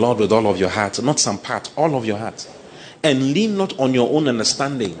 Trust in the Lord with all of your heart. Not some part, all of your heart. And lean not on your own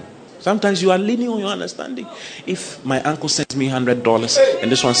understanding. Sometimes you are leaning on your understanding. If my uncle sends me $100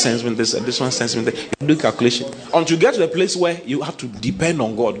 and this one sends me this and this one sends me that, you do calculation. Until you get to the place where you have to depend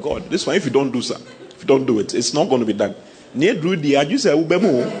on God. God, this one, if you don't do so, if you don't do it, it's not going to be done. If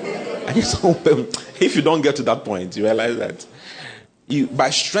you don't get to that point, you realize that by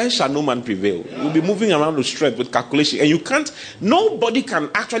strength shall no man prevail. You'll be moving around with strength, with calculation. And you can't, nobody can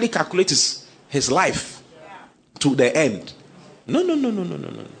actually calculate his life to the end. No.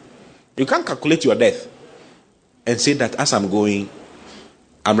 You can't calculate your death and say that as I'm going,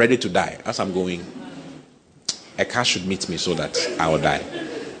 I'm ready to die. As I'm going, a car should meet me so that I will die.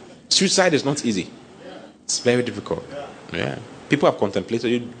 Suicide is not easy. It's very difficult. Yeah. People have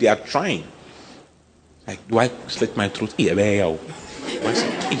contemplated it. They are trying. Like, do I slit my throat? Do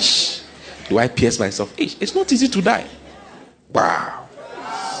I pierce myself? It's not easy to die. Wow.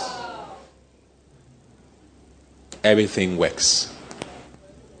 Everything works.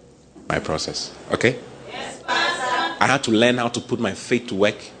 My process. Okay? Yes, I had to learn how to put my faith to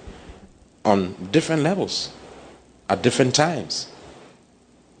work on different levels at different times.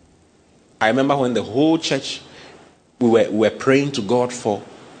 I remember when the whole church, we were praying to God for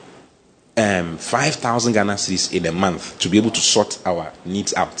 5,000 Ghana cedis in a month to be able to sort our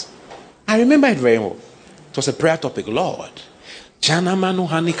needs out. I remember it very well. It was a prayer topic. Lord, Chanamanu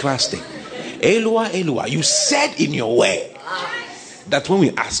Hani Kraste, Elua, you said in your word that when we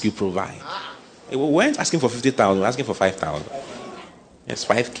ask, you provide. We weren't asking for 50,000, we were asking for 5,000. Yes,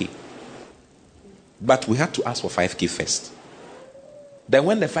 5K. But we had to ask for 5K first. Then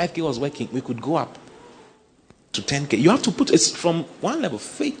when the 5K was working, we could go up to 10K. You have to put it from one level,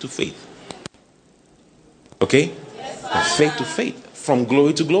 faith to faith. Okay? Yes, faith to faith. From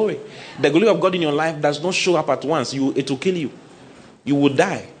glory to glory. The glory of God in your life does not show up at once. It will kill you. You will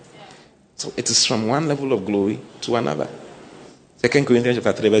die. So it is from one level of glory to another. 2 Corinthians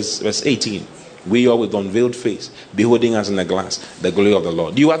chapter 3 verse 18. We are with unveiled face, beholding us in a glass, the glory of the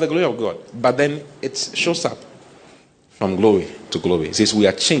Lord. You are the glory of God. But then it shows up from glory to glory. It says we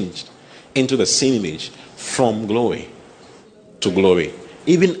are changed into the same image from glory to glory.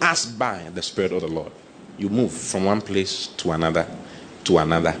 Even as by the Spirit of the Lord. You move from one place to another, to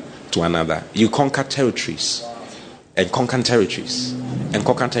another, to another. You conquer territories. And conquer territories. And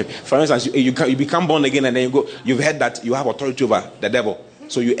conquer territories. For instance, you become born again and then you've heard that you have authority over the devil.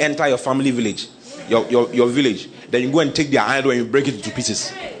 So you enter your family village, your village. Then you go and take their idol and you break it into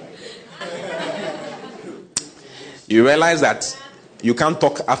pieces. You realize that you can't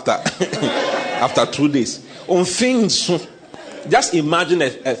talk after after 2 days. On things, just imagine a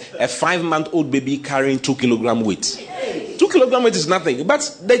 5-month-old baby carrying 2 kilogram weight. 2 kilogram weight is nothing, but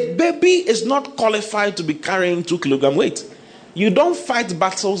the baby is not qualified to be carrying 2 kilogram weight. You don't fight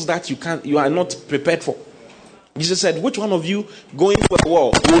battles that you are not prepared for. Jesus said, which one of you going to a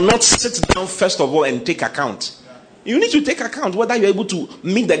war will not sit down first of all and take account? You need to take account whether you're able to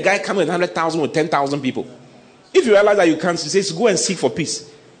meet the guy coming with 100,000 or 10,000 people. If you realize that you can't, he says, go and seek for peace.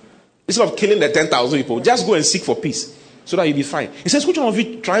 Instead of killing the 10,000 people, just go and seek for peace so that you'll be fine. He says, which one of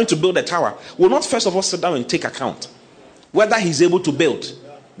you trying to build a tower will not first of all sit down and take account whether he's able to build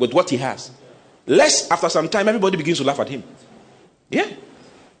with what he has? Lest after some time, everybody begins to laugh at him. Yeah.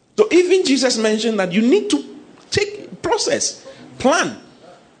 So even Jesus mentioned that you need to take process, plan.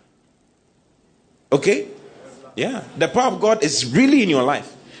 Okay? Yeah. The power of God is really in your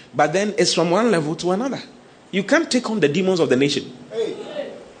life. But then it's from one level to another. You can't take on the demons of the nation.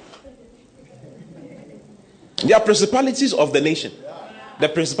 There are principalities of the nation. The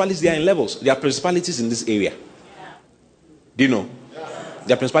principalities, they are in levels. There are principalities in this area. Do you know? There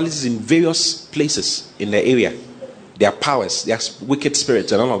There are principalities in various places in the area. There are powers, there are wicked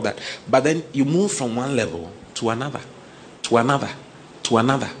spirits and all of that. But then you move from one level to another, to another, to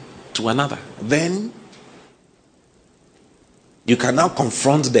another, to another. Then you can now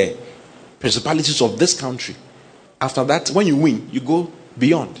confront the principalities of this country. After that, when you win, you go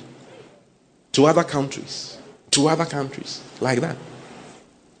beyond to other countries, like that.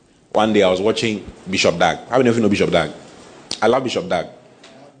 One day I was watching Bishop Dag. How many of you know Bishop Dag? I love Bishop Dag.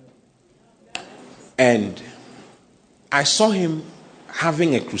 And I saw him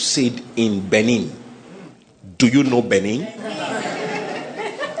having a crusade in Benin. Do you know Benin?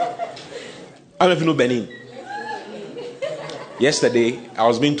 How many of you know Benin? Yesterday, I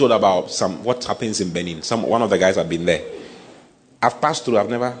was being told about what happens in Benin. One of the guys had been there. I've passed through. I've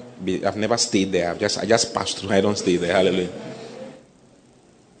never stayed there. I just passed through. I don't stay there. Hallelujah.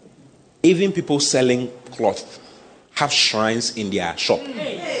 Even people selling cloth have shrines in their shop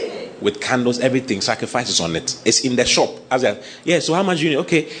with candles, everything, sacrifices on it. It's in the shop. So how much do you need?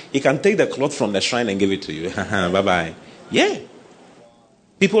 Okay, you can take the cloth from the shrine and give it to you. Bye bye. Yeah.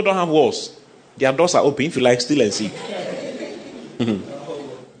 People don't have walls. Their doors are open. If you like, steal and see.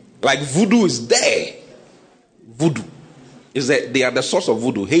 Like voodoo is there. Voodoo is that they are the source of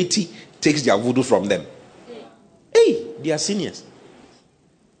voodoo. Haiti takes their voodoo from them. Hey, they are seniors.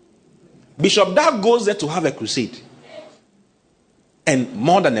 Bishop Dag goes there to have a crusade. And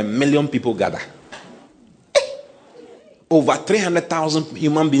more than 1 million people gather. Over 300,000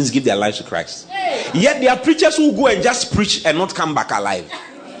 human beings give their lives to Christ. Yet there are preachers who go and just preach and not come back alive.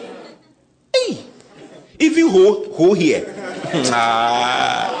 Hey, if you ho here,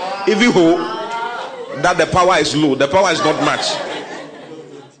 if you ho that the power is low, the power is not much.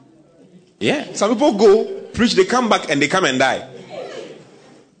 Yeah, some people go preach, they come back and they come and die.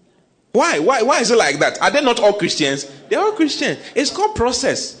 Why is it like that? Are they not all Christians? They're all Christians. It's called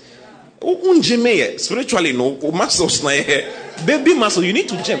process. Spiritually, no muscles, baby muscle. You need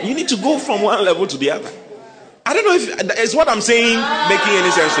to jump. You need to go from one level to the other. I don't know if is what I'm saying making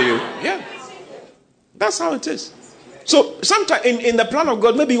any sense to you. Yeah, that's how it is. So sometimes in the plan of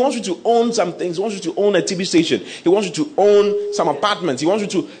God, maybe He wants you to own some things. He wants you to own a TV station. He wants you to own some apartments. He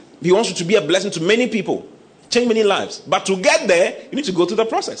wants you to be a blessing to many people, change many lives. But to get there, you need to go through the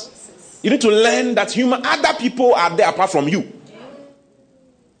process. You need to learn that other people are there apart from you.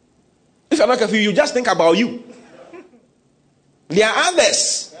 If you're not careful, you just think about you. There are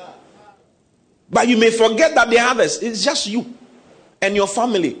others. But you may forget that there are others. It's just you and your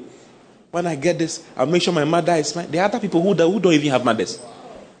family. When I get this, I'll make sure my mother is fine. There are other people who don't even have mothers.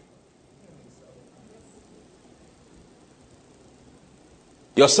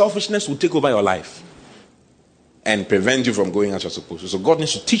 Your selfishness will take over your life and prevent you from going as you're supposed to. So God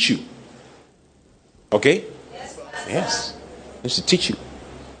needs to teach you. Okay? Yes. He needs to teach you.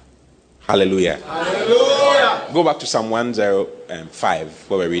 Hallelujah. Hallelujah. Go back to Psalm 105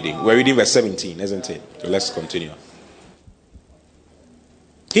 where we're reading. We're reading verse 17, isn't it? So let's continue.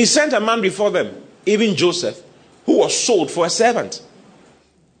 He sent a man before them, even Joseph, who was sold for a servant.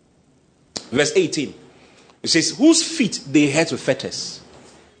 Verse 18. It says, whose feet they hurt with fetters.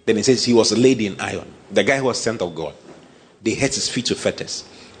 Then it says he was laid in iron. The guy who was sent of God. They hurt his feet with fetters.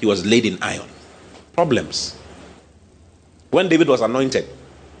 He was laid in iron. Problems. When David was anointed,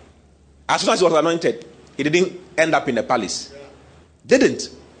 as soon as he was anointed, he didn't end up in the palace. Didn't.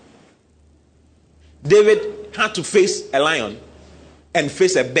 David had to face a lion and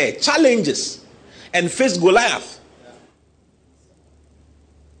face a bear. Challenges. And face Goliath.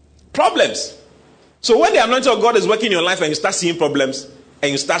 Problems. So when the anointing of God is working in your life and you start seeing problems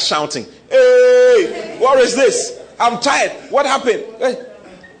and you start shouting, hey, what is this? I'm tired. What happened? Hey.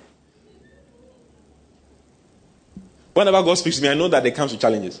 Whenever God speaks to me, I know that there comes with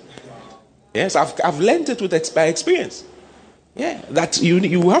challenges. Yes, I've learned it by experience. Yeah, that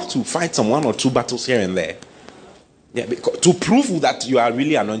you have to fight some 1 or 2 battles here and there. Yeah, to prove that you are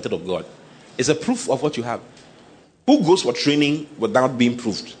really anointed of God. It's a proof of what you have. Who goes for training without being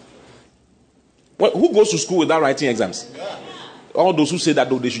proved? Well, who goes to school without writing exams? All those who say that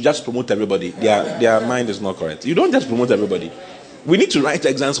they should just promote everybody, their mind is not correct. You don't just promote everybody. We need to write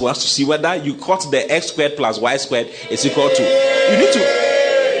exams for us to see whether you caught the x squared plus y squared is equal to.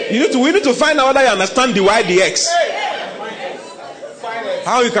 We need to find out whether you understand the y dx.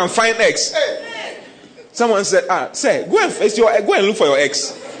 How you can find x. Someone said, sir, go and look for your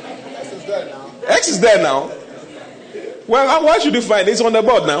x. X is there now. Well, why should you find it? It's on the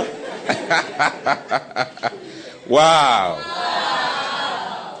board now. Wow.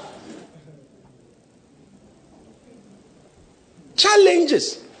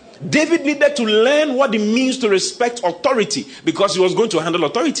 Challenges. David needed to learn what it means to respect authority because he was going to handle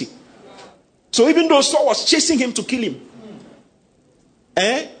authority. So even though Saul was chasing him to kill him,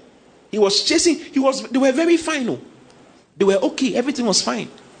 he was chasing, they were very fine. No? They were okay, everything was fine.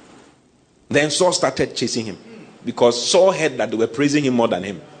 Then Saul started chasing him because Saul heard that they were praising him more than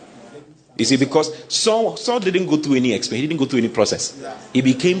him. You see, because Saul didn't go through any experience, he didn't go through any process. He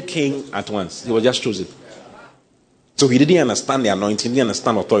became king at once. He was just chosen. So he didn't understand the anointing, he didn't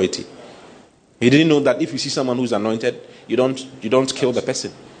understand authority. He didn't know that if you see someone who's anointed, you don't kill the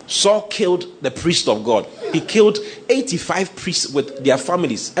person. Saul killed the priest of God. He killed 85 priests with their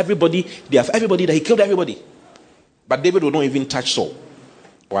families. Everybody that he killed everybody. But David would not even touch Saul.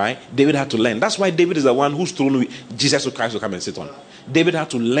 Why? David had to learn. That's why David is the one whose throne Jesus Christ will come and sit on. David had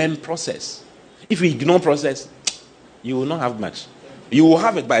to learn process. If you ignore process, you will not have much. You will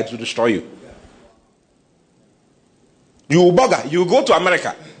have it, but it will destroy you. You will bugger. You will go to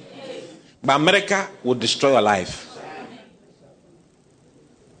America. But America will destroy your life.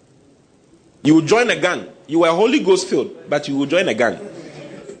 You will join a gang. You were Holy Ghost filled, but you will join a gang.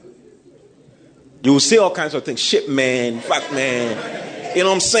 You will say all kinds of things. Shit, man. Fuck, man. You know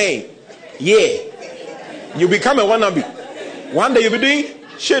what I'm saying? Yeah. You become a wannabe. One day you'll be doing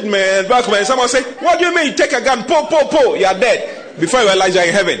shit, man. Fuck, man. Someone say, what do you mean? Take a gun. Po. You are dead. Before you realize you're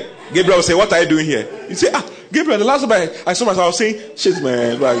in heaven. Gabriel will say, what are you doing here? You say, Gabriel, the last time I saw myself, I was saying, shit,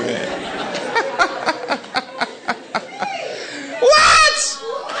 man. Fuck, man.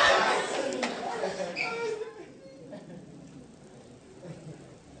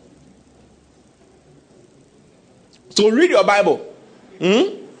 So read your Bible.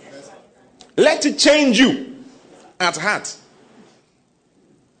 Let it change you at heart.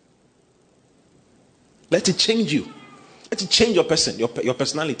 Let it change you. Let it change your person, your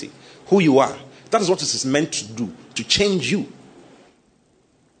personality, who you are. That is what it is meant to do, to change you,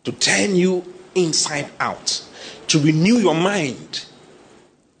 to turn you inside out, to renew your mind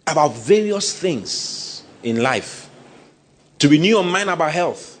about various things in life, to renew your mind about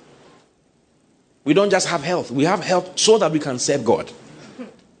health. We don't just have health. We have health so that we can serve God.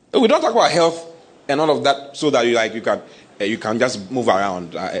 We don't talk about health and all of that so that you can just move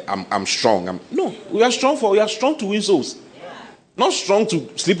around. I'm strong. No, we are strong to win souls. Not strong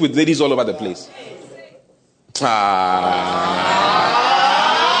to sleep with ladies all over the place.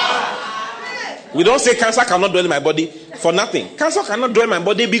 We don't say cancer cannot dwell in my body for nothing. Cancer cannot dwell in my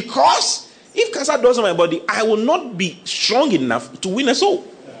body because if cancer dwells in my body, I will not be strong enough to win a soul.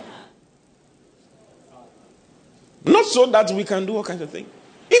 Not so that we can do all kinds of things.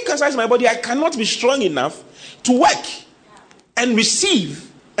 If cancer is my body, I cannot be strong enough to work and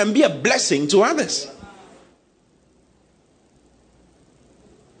receive and be a blessing to others.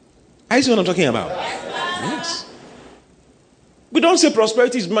 I see what I'm talking about. Yes. We don't say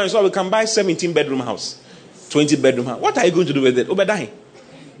prosperity is mine, so we can buy 17-bedroom house, 20-bedroom house. What are you going to do with it? Obadiah.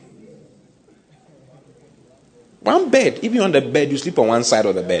 One bed. If you're on the bed, you sleep on one side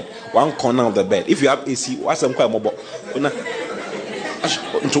of the bed, one corner of the bed. If you have AC, what's some quite mobile?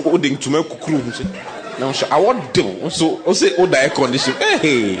 I want do so. Say all the air condition.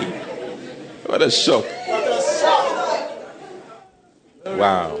 Hey, what a shock!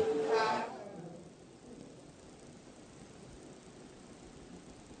 Wow.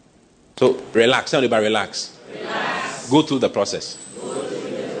 So relax. Tell everybody relax. Go through the process.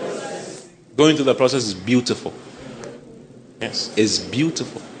 Going through the process is beautiful. Yes, it's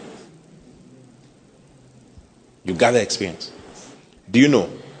beautiful. You gather experience. Do you know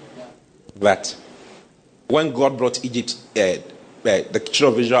that when God brought Egypt, the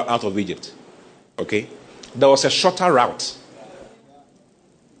children of Israel out of Egypt, okay, there was a shorter route.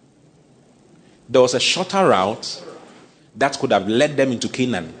 There was a shorter route that could have led them into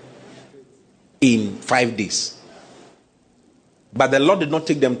Canaan in 5 days. But the Lord did not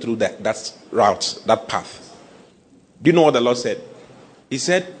take them through that route, that path. Do you know what the Lord said? He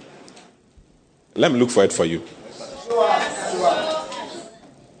said, let me look for it for you.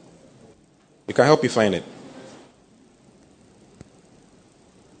 You can help you find it.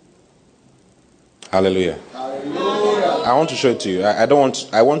 Hallelujah. Hallelujah. I want to show it to you. I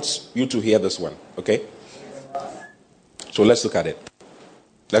want you to hear this one. Okay? So let's look at it.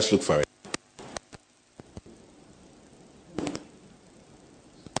 Let's look for it.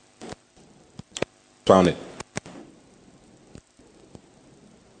 Found it.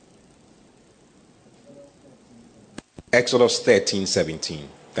 Exodus 13:17.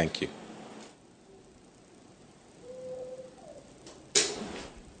 Thank you.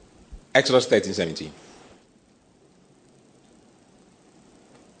 Exodus 13:17.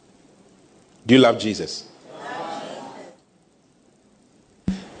 Do you love Jesus?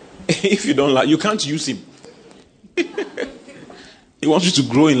 If you don't love, you can't use him. He wants you to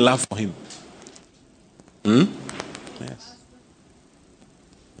grow in love for him. Yes.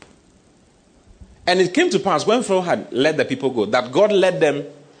 And it came to pass when Pharaoh had let the people go, that God led them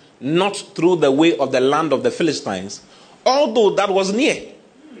not through the way of the land of the Philistines, although that was near.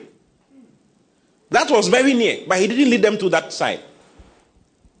 That was very near, but he didn't lead them to that side.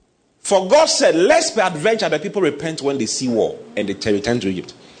 For God said, lest peradventure the people repent when they see war and they return to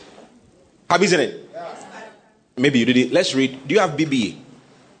Egypt. Have you seen it? Maybe you did it. Let's read. Do you have BBA?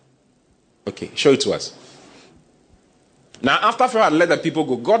 Okay, show it to us. Now, after Pharaoh had let the people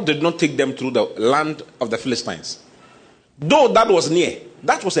go, God did not take them through the land of the Philistines. Though that was near,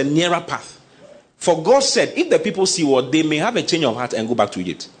 that was a nearer path. For God said, if the people see war, they may have a change of heart and go back to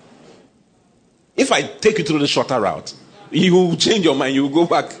Egypt. If I take you through the shorter route, you will change your mind, you will go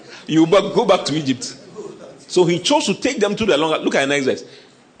back. You will go back to Egypt. So he chose to take them to the longer. Look at the next verse.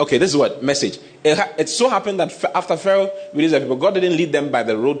 Okay, this is what message. It so happened that after Pharaoh released the people, God didn't lead them by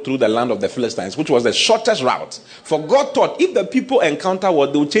the road through the land of the Philistines, which was the shortest route. For God thought if the people encounter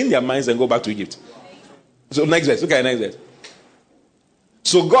what, they will change their minds and go back to Egypt. So next verse. Look at the next verse.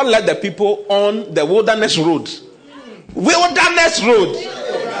 So God led the people on the wilderness road. Wilderness road.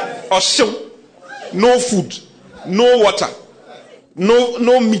 Ocean. No food. No water.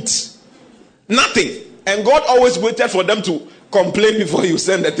 No meat. Nothing. And God always waited for them to complain before you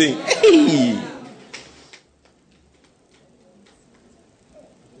send the thing. Hey.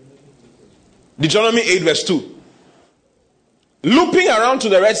 Deuteronomy 8 verse 2. Looping around to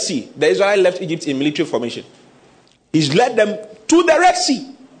the Red Sea, the Israelites left Egypt in military formation. He's led them to the Red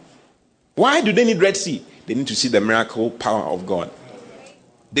Sea. Why do they need Red Sea? They need to see the miracle power of God.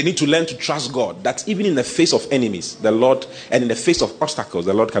 They need to learn to trust God, that even in the face of enemies, the Lord, and in the face of obstacles,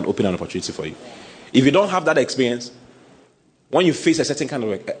 the Lord can open an opportunity for you. If you don't have that experience, when you face a certain kind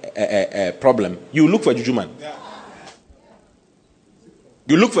of a problem, you look for a juju man.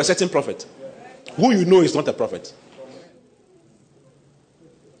 You look for a certain prophet who you know is not a prophet.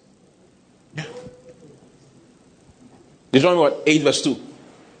 Yeah. Deuteronomy 8 verse 2.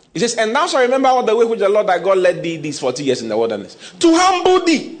 He says, and thou shalt remember all the way which the Lord thy God led thee these 40 years in the wilderness, to humble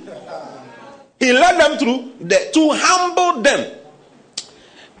thee. He led them through to humble them.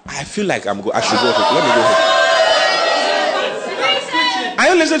 I feel like I should go home. Let me go home. Are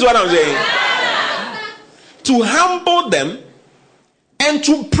you listening to what I'm saying? To humble them and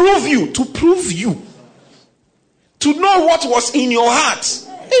to prove you, to know what was in your heart.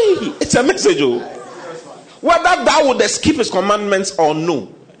 Hey, it's a message. Whether thou would escape his commandments or no.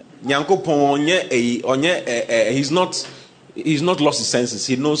 He's not lost his senses.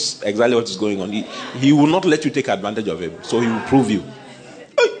 He knows exactly what is going on. He will not let you take advantage of him. So he will prove you.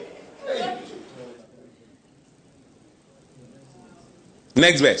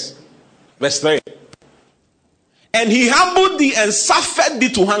 Next verse. Verse 3. And he humbled thee and suffered thee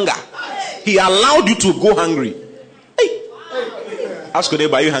to hunger. He allowed you to go hungry. Hey. Ask your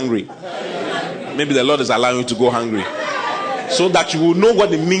neighbor, are you hungry? Maybe the Lord is allowing you to go hungry, so that you will know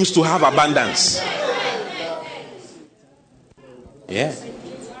what it means to have abundance. Yeah.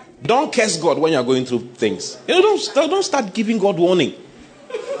 Don't curse God when you're going through things. Don't start giving God warning.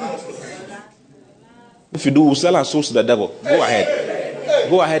 If you do, we'll sell our souls to the devil. Go ahead.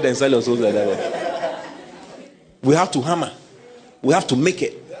 Go ahead and sell your souls to the devil. We have to hammer. We have to make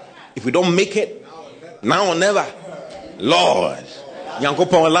it. If we don't make it, now or never. Lord.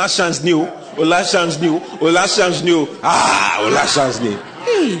 Last chance new. Last chance new. Last chance new. Last chance new.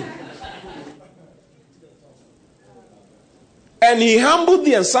 And he humbled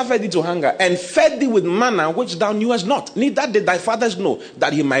thee and suffered thee to hunger, and fed thee with manna which thou knewest not, neither did thy fathers know,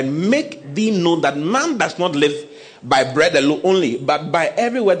 that he might make thee know that man does not live by bread alone only, but by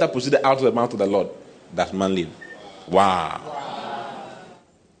every word that proceeded out of the mouth of the Lord, that man live. Wow.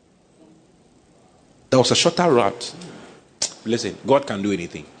 There was a shorter route. Listen, God can do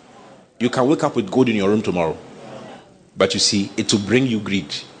anything. You can wake up with gold in your room tomorrow, but you see, it will bring you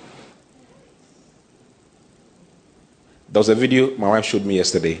greed. There was a video my wife showed me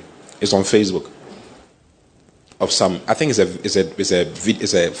yesterday. It's on Facebook. Of some, I think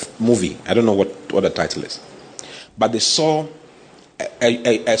it's a movie. I don't know what the title is. But they saw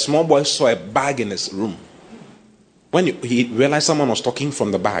a small boy saw a bag in his room. When he realized someone was talking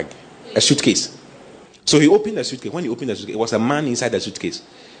from the bag, a suitcase. So he opened the suitcase. When he opened the suitcase, it was a man inside the suitcase,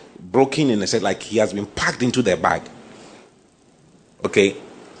 broken in a set, like he has been packed into the bag. Okay.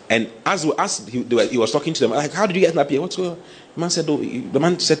 And as he was talking to them, like, how did you get up here? What's going on? The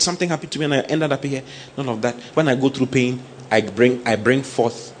man said, something happened to me and I ended up here. None of that. When I go through pain, I bring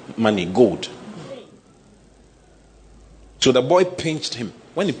forth money, gold. So the boy pinched him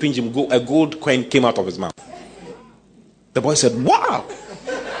When he pinched him, a gold coin came out of his mouth. The boy said, wow.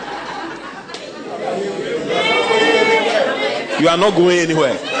 You are not going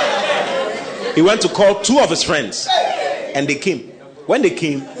anywhere. He went to call 2 of his friends, and they came. When they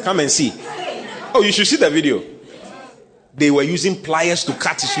came, come and see. Oh, you should see the video. They were using pliers to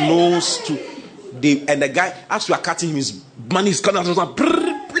cut his nose. And the guy, as we are cutting him, his money is coming out.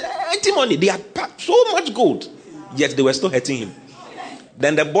 Plenty money. They had packed so much gold, yet they were still hurting him.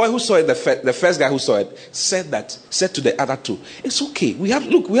 Then the boy who saw it, the first guy who saw it, said to the other 2, "It's okay. We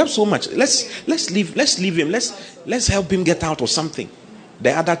have so much. Let's leave him. Let's help him get out or something."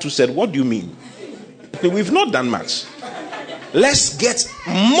 The other 2 said, "What do you mean? We've not done much. Let's get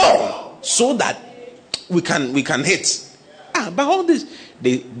more so that we can hit." But all this,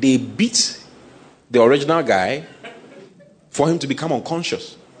 they beat the original guy for him to become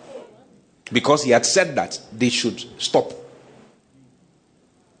unconscious, because he had said that they should stop.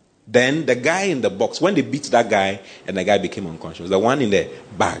 Then the guy in the box, when they beat that guy and the guy became unconscious, the one in the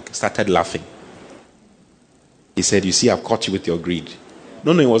bag started laughing. He said, "You see, I've caught you with your greed."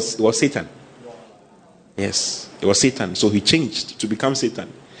 No, it was Satan. Yes, it was Satan. So he changed to become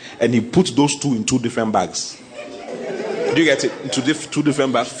Satan, and he put those 2 in 2 different bags. Do you get it? Into 2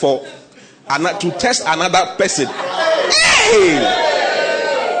 different bags to test another person. Hey!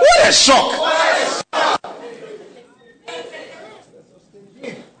 What a shock!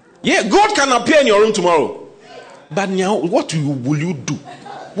 Yeah, God can appear in your room tomorrow. But now, what will you do?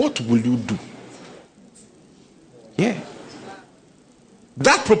 What will you do? Yeah.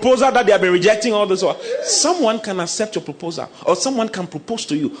 That proposal that they have been rejecting all this, someone can accept your proposal, or someone can propose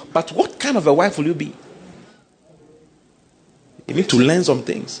to you. But what kind of a wife will you be? You need to learn some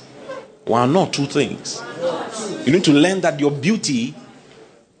things. One or 2 things. You need to learn that your beauty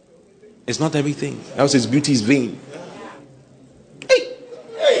is not everything. Else his beauty is vain.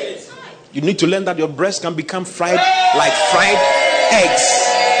 You need to learn that your breast can become fried like fried eggs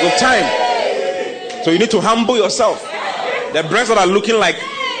with time. So you need to humble yourself. The breasts that are looking like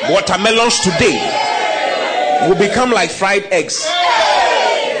watermelons today will become like fried eggs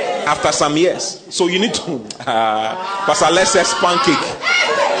after some years. So you need to Pastor Les says pancake.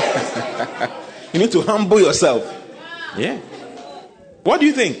 You need to humble yourself. Yeah. What do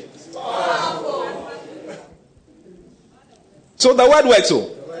you think? So the word works.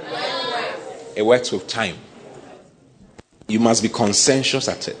 It works with time. You must be conscientious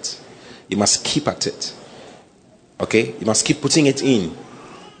at it. You must keep at it. Okay? You must keep putting it in.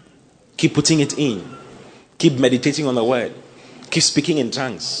 Keep putting it in. Keep meditating on the word. Keep speaking in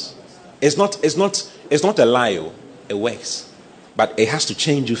tongues. It's not a lie. It works. But it has to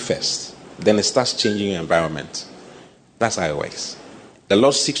change you first. Then it starts changing your environment. That's how it works. The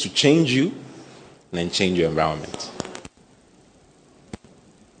Lord seeks to change you and then change your environment.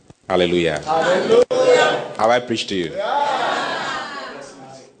 Hallelujah. Hallelujah. Have I preached to you? Yeah.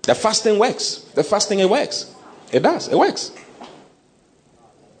 The fasting works. The fasting, it works. It does. It works.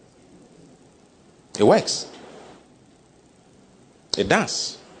 It works. It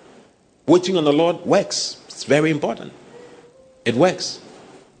does. Waiting on the Lord works. It's very important. It works.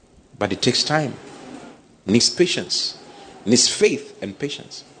 But it takes time. It needs patience. It needs faith and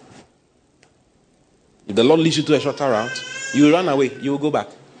patience. If the Lord leads you to a shorter route, you will run away. You will go back.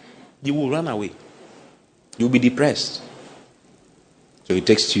 You will run away. You will be depressed. So it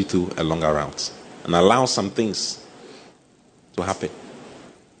takes you to a longer route and allow some things to happen.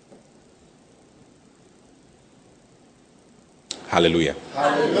 Hallelujah.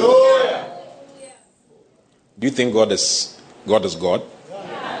 Hallelujah. Do you think God is God?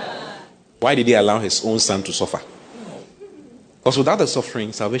 Yeah. Why did he allow his own son to suffer? Because without the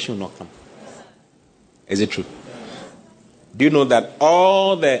suffering, salvation will not come. Is it true? Do you know that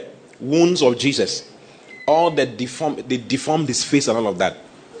all the wounds of Jesus, all the they deformed his face and all of that?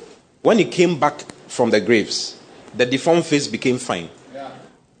 When he came back from the graves, the deformed face became fine. Yeah.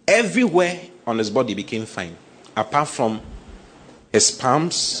 Everywhere on his body became fine, apart from his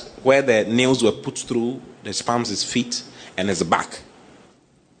palms, where the nails were put through, his palms, his feet, and his back.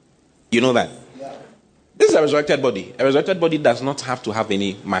 You know that? Yeah. This is a resurrected body. A resurrected body does not have to have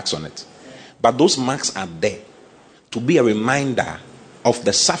any marks on it. But those marks are there to be a reminder of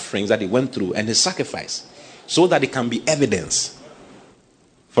the sufferings that he went through and his sacrifice, so that it can be evidence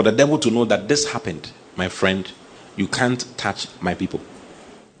for the devil to know that this happened, my friend. You can't touch my people.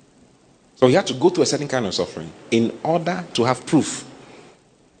 So he had to go through a certain kind of suffering in order to have proof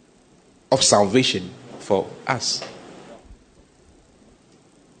of salvation for us.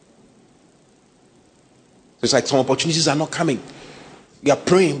 So it's like some opportunities are not coming. We are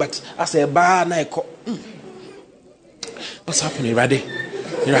praying, but I say, what's happening, Radhe?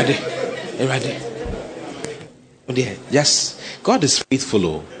 You ready? You ready? Oh dear. Yes. God is faithful.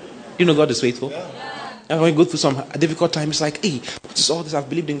 Oh. You know God is faithful? And when you go through some difficult time, it's like, hey, what is all this? I've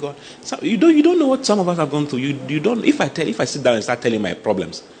believed in God. So you don't know what some of us have gone through. You don't. If I sit down and start telling my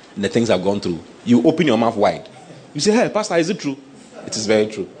problems and the things I've gone through, you open your mouth wide. You say, hey, Pastor, is it true? It is very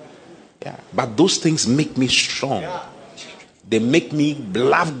true. Yeah. But those things make me strong. They make me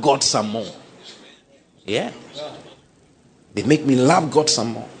love God some more. Yeah. They make me love God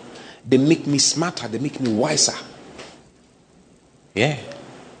some more. They make me smarter. They make me wiser. Yeah.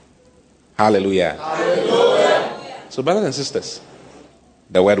 Hallelujah. Hallelujah. So, brothers and sisters,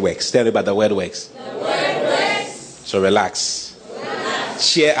 the word works. Tell me about the word works. The word works. So relax.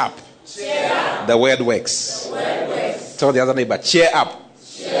 Cheer up. Cheer up. The word works. The word works. Tell the other neighbor, cheer up.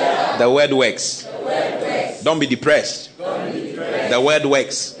 Cheer up. The word works. The word works. Don't be depressed. Don't be depressed. The word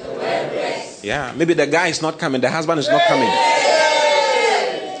works. The word works. Yeah, maybe the guy is not coming, the husband is not coming,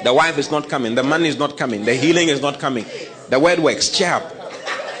 the wife is not coming, the money is not coming, the healing is not coming. The word works. Cheer up.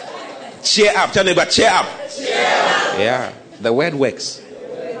 Cheer up. Tell me about cheer up. Cheer up. Yeah, the word works.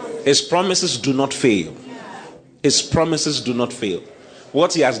 His promises do not fail. His promises do not fail.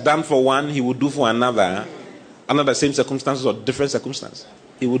 What he has done for one, he will do for another, under the same circumstances or different circumstances.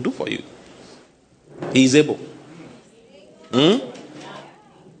 He will do for you. He is able.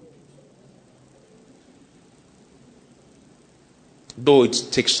 Though it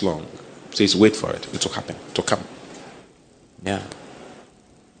takes long, says wait for it. It will happen. It will come. Yeah.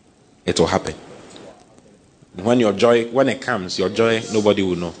 It will happen. When it comes, your joy, nobody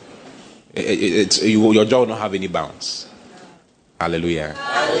will know. Your joy will not have any bounds. Hallelujah.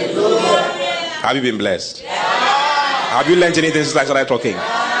 Hallelujah. Have you been blessed? Yeah. Have you learned anything since I started talking?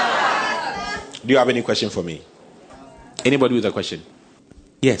 Yeah. Do you have any question for me? Anybody with a question?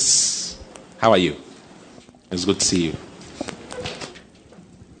 Yes. How are you? It's good to see you.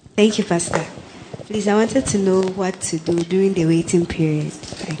 Thank you, Pastor. Please, I wanted to know what to do during the waiting period.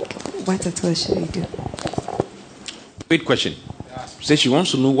 Like, what at all should we do? Great question. Says she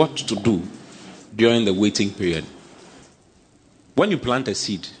wants to know what to do during the waiting period. When you plant a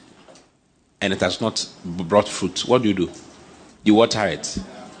seed and it has not brought fruit, what do? You water it.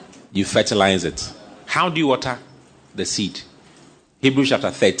 You fertilize it. How do you water the seed? Hebrews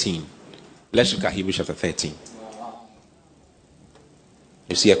chapter 13. Let's look at Hebrews chapter 13.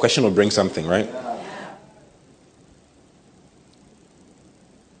 You see, a question will bring something, right?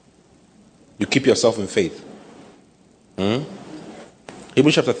 You keep yourself in faith.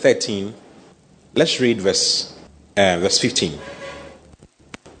 Hebrews chapter 13. Let's read verse 15.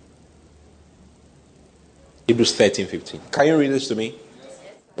 Hebrews 13:15. Can you read this to me?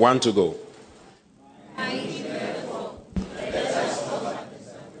 One to go.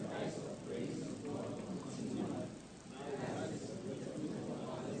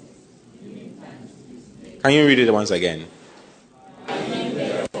 Can you read it once again?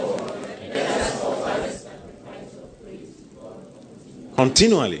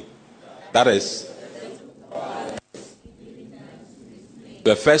 Continually. That is.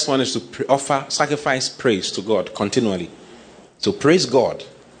 The first one is to offer, sacrifice praise to God continually. So praise God.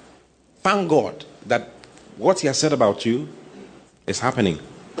 Thank God that what He has said about you is happening.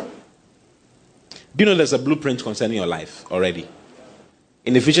 Do you know there's a blueprint concerning your life already?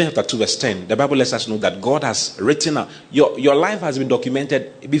 In Ephesians chapter 2 verse 10, the Bible lets us know that God has written out. Your life has been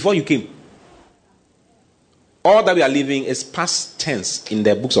documented before you came. All that we are living is past tense in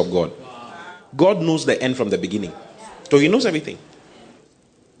the books of God. God knows the end from the beginning. So He knows everything.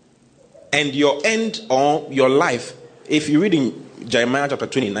 And your end or your life, if you read in Jeremiah chapter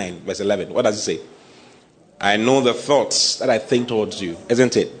 29 verse 11, what does it say? I know the thoughts that I think towards you.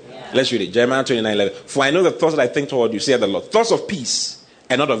 Isn't it? Let's read it. Jeremiah 29:11. For I know the thoughts that I think toward you, saith the Lord. Thoughts of peace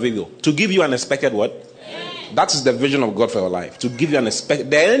and not of evil. To give you an expected what? That is the vision of God for your life. To give you an expected,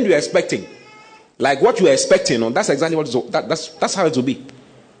 the end you're expecting. Like what you are expecting, that's exactly what that's how it will be.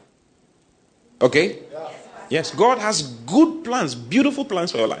 Okay? Yes, God has good plans, beautiful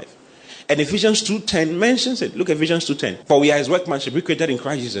plans for your life. And Ephesians 2:10 mentions it. Look at Ephesians 2:10. For we are His workmanship, recreated in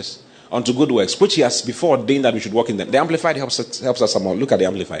Christ Jesus unto good works, which He has before ordained that we should walk in them. The Amplified helps us some more. Look at the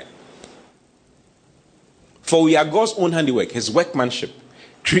Amplified. For we are God's own handiwork, His workmanship,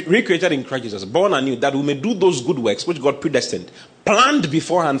 recreated in Christ Jesus, born anew, that we may do those good works which God predestined, planned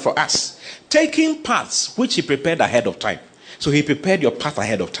beforehand for us, taking paths which He prepared ahead of time. So He prepared your path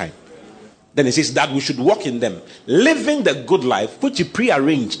ahead of time. Then He says that we should walk in them, living the good life which He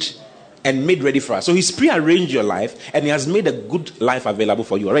prearranged and made ready for us. So He's prearranged your life and He has made a good life available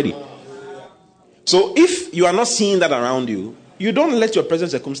for you already. So if you are not seeing that around you, you don't let your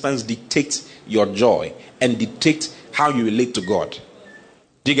present circumstance dictate your joy and dictate how you relate to God.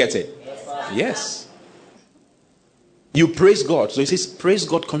 Do you get it? Yes. You praise God. So he says, praise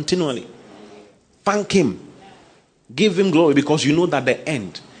God continually. Thank him. Give him glory, because you know that the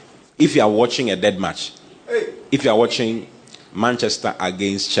end, if you are watching a dead match, if you are watching Manchester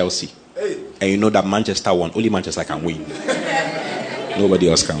against Chelsea, and you know that Manchester won, only Manchester can win. Nobody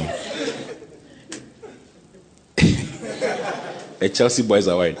else can win. The Chelsea boys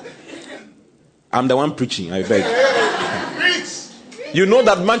are white. I'm the one preaching, I beg. You know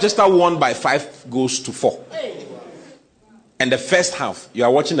that Manchester won by 5 goals to 4. And the first half, you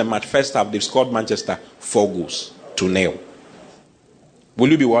are watching the match, first half, they've scored Manchester 4 goals to 0. Will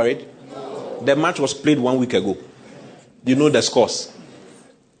you be worried? The match was played 1 week ago. You know the scores.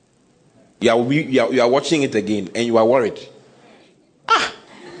 You are watching it again and you are worried.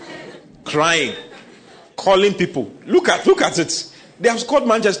 Crying. Calling people. Look at it. They have scored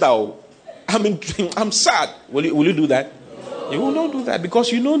Manchester. I'm sad. Will you do that? You will not do that, because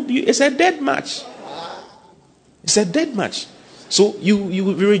you know it's a dead match. It's a dead match. So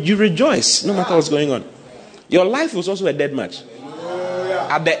you rejoice no matter what's going on. Your life was also a dead match.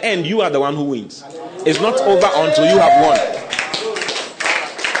 At the end, you are the one who wins. It's not over until you have won.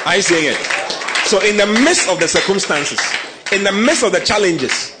 Are you saying it? So in the midst of the circumstances, in the midst of the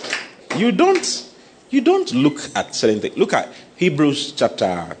challenges, you don't look at certain things. Look at Hebrews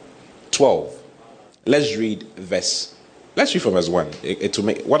chapter 12. Let's read from verse 1.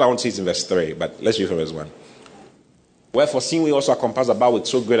 What I want to see is in verse 3, but let's read from verse 1. Wherefore, seeing we also are compassed about with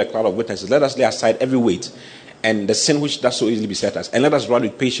so great a cloud of witnesses, let us lay aside every weight and the sin which does so easily beset us, and let us run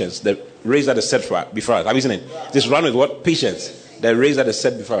with patience the race that is set before us. Have you seen it? Just run with what? Patience. The race that is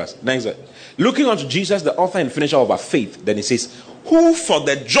set before us. Next, looking unto Jesus, the author and finisher of our faith. Then he says, who for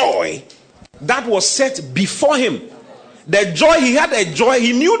the joy that was set before him. The joy, he had a joy,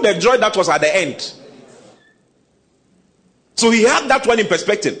 he knew the joy that was at the end. So he had that one in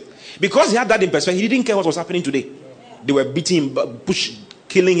perspective. Because he had that in perspective, he didn't care what was happening today. They were beating him,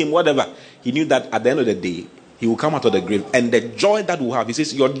 killing him, whatever. He knew that at the end of the day, he will come out of the grave. And the joy that will have, he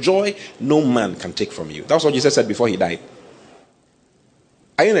says, your joy no man can take from you. That's what Jesus said before he died.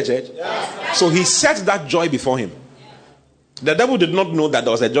 Are you in the church? Yes. So he set that joy before him. The devil did not know that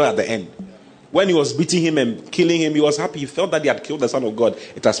there was a joy at the end. When he was beating him and killing him, he was happy. He felt that he had killed the Son of God.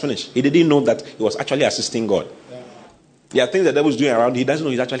 It has finished. He didn't know that he was actually assisting God. There are things the devil is doing around. He doesn't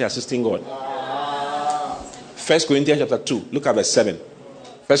know he's actually assisting God. 1 Corinthians chapter 2. Look at verse 7.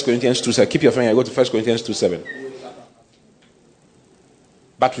 1 Corinthians 2. Keep your finger. Go to 1 Corinthians 2, 7.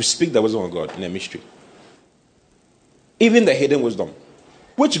 But we speak the wisdom of God in a mystery. Even the hidden wisdom,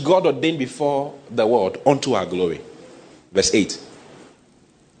 which God ordained before the world unto our glory. Verse 8.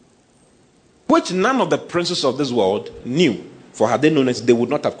 Which none of the princes of this world knew. For had they known it, they would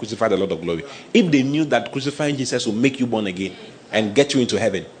not have crucified the Lord of glory. If they knew that crucifying Jesus will make you born again and get you into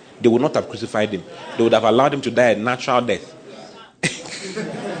heaven, they would not have crucified him. They would have allowed him to die a natural death.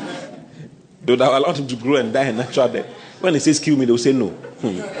 They would have allowed him to grow and die a natural death. When he says kill me, they will say no.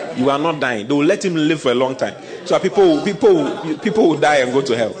 You are not dying. They will let him live for a long time. So people will die and go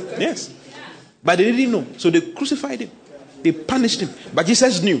to hell. Yes. But they didn't know. So they crucified him. They punished him. But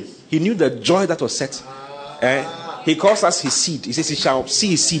Jesus knew. He knew the joy that was set. He calls us his seed. He says he shall see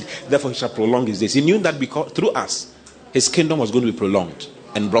his seed, therefore he shall prolong his days. He knew that because through us, his kingdom was going to be prolonged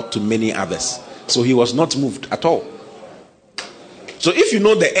and brought to many others. So he was not moved at all. So if you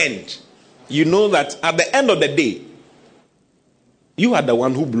know the end, you know that at the end of the day, you are the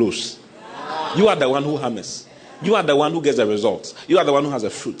one who blows. You are the one who hammers. You are the one who gets the results. You are the one who has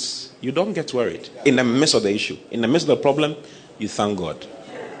the fruits. You don't get worried. In the midst of the issue, in the midst of the problem, you thank God.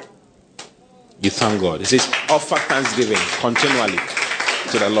 You thank God. It says, offer thanksgiving continually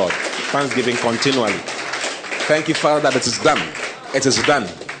to the Lord. Thanksgiving continually. Thank you, Father, that it is done. It is done.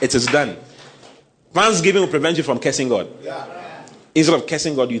 It is done. Thanksgiving will prevent you from cursing God. Instead of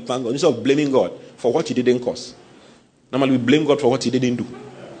cursing God, you thank God. Instead of blaming God for what he didn't cause. Normally, we blame God for what he didn't do.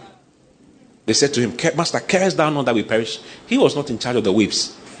 They said to him, Master, carest thou not that we perish? He was not in charge of the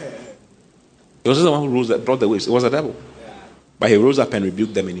waves. He was the one who brought the waves. It was the devil. But he rose up and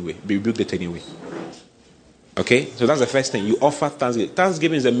rebuked them anyway. Rebuked it anyway. Okay? So that's the first thing. You offer thanksgiving.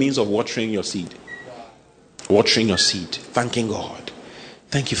 Thanksgiving is a means of watering your seed. Watering your seed. Thanking God.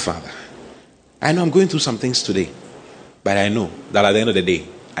 Thank you, Father. I know I'm going through some things today. But I know that at the end of the day,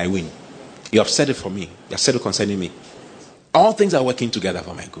 I win. You have said it for me. You have said it concerning me. All things are working together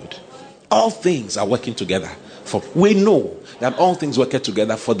for my good. All things are working together. For we know that all things work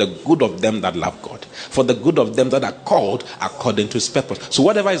together for the good of them that love God. For the good of them that are called according to his purpose. So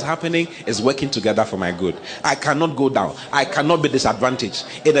whatever is happening is working together for my good. I cannot go down. I cannot be disadvantaged.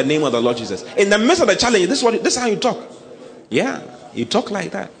 In the name of the Lord Jesus. In the midst of the challenge, this is how you talk. Yeah. You talk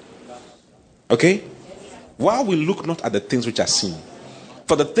like that. Okay? While we look not at the things which are seen.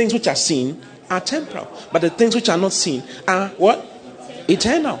 For the things which are seen are temporal. But the things which are not seen are what?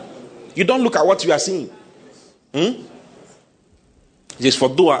 Eternal. You don't look at what you are seeing. It says, for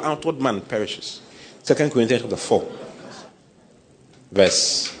though our outward man perishes. 2 Corinthians chapter 4.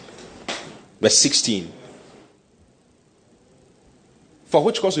 Verse 16. For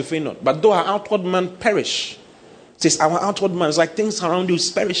which cause we faint not. But though our outward man perish. It says our outward man is like things around you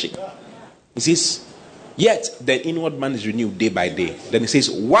is perishing. It says, yet the inward man is renewed day by day. Then it says,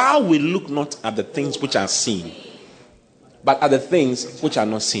 while we look not at the things which are seen, but at the things which are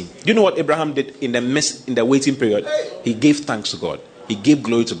not seen. Do you know what Abraham did in the waiting period? He gave thanks to God. He gave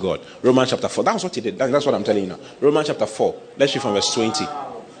glory to God. Romans chapter 4. That's what he did. That's what I'm telling you now. Romans chapter 4. Let's read from verse 20.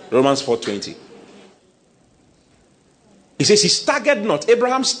 Romans 4:20. He says he staggered not.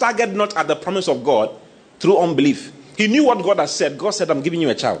 Abraham staggered not at the promise of God through unbelief. He knew what God has said. God said, I'm giving you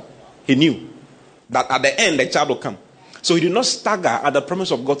a child. He knew that at the end the child will come. So he did not stagger at the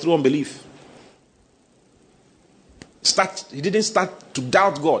promise of God through unbelief. He didn't start to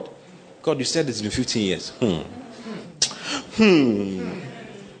doubt God. God, you said it's been 15 years.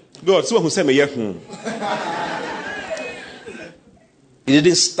 God, someone who said me, He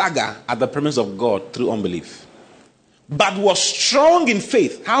didn't stagger at the promise of God through unbelief, but was strong in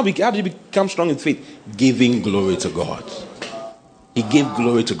faith. How did he become strong in faith? Giving glory to God. He gave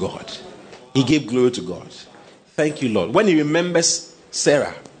glory to God. He gave glory to God. Thank you, Lord. When he remembers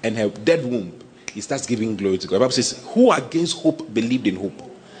Sarah and her dead womb, he starts giving glory to God. The Bible says, who against hope believed in hope?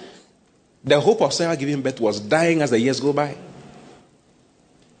 The hope of Sarah giving birth was dying as the years go by.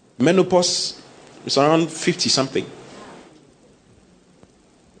 Menopause is around 50 something.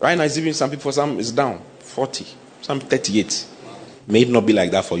 Right now, it's even some people, some is down 40, some 38. May it not be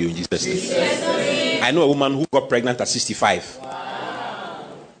like that for you in Jesus' name. I know a woman who got pregnant at 65. Wow.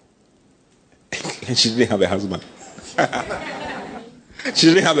 And she didn't have a husband.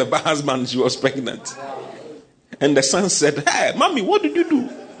 She didn't have a husband, she was pregnant. And the son said, hey, mommy, what did you do?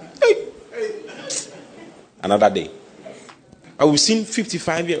 Hey. Another day. We've seen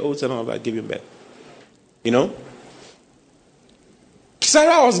 55-year-olds and all that giving birth. You know?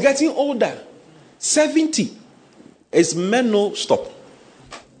 Sarah was getting older. 70. It's men no stop.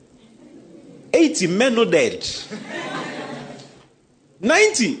 80, men no dead.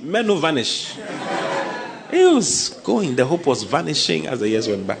 90, men no vanish. It was going. The hope was vanishing as the years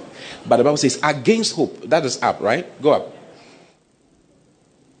went by. But the Bible says, against hope. That is up, right? Go up.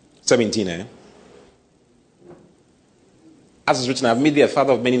 17, As is written, I have made thee a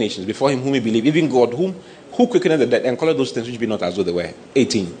father of many nations, before him whom we believe, even God, who quickened the dead, and called those things which be not as though they were.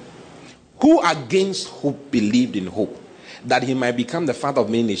 18. Who against hope believed in hope, that he might become the father of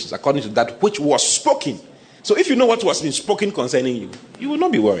many nations, according to that which was spoken. So if you know what was been spoken concerning you, you will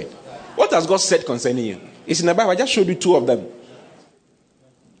not be worried. What has God said concerning you? It's in the Bible. I just showed you two of them.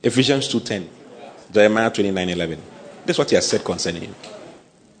 Ephesians 2:10. Jeremiah 29:11. This is what he has said concerning you.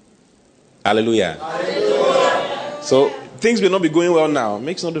 Hallelujah. Hallelujah. So things will not be going well now.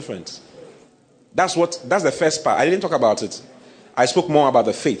 Makes no difference. That's the first part. I didn't talk about it. I spoke more about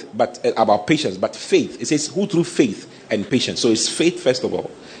the faith, but about patience. But faith, it says who through faith and patience. So it's faith first of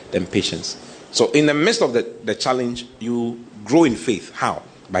all, then patience. So in the midst of the challenge, you grow in faith. How?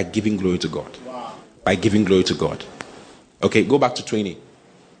 By giving glory to God. Wow. By giving glory to God. Okay, go back to 20.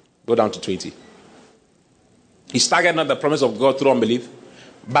 Go down to 20. He staggered not the promise of God through unbelief,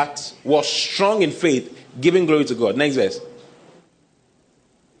 but was strong in faith, giving glory to God. Next verse.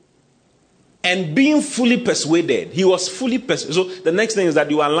 And being fully persuaded. He was fully persuaded. So the next thing is that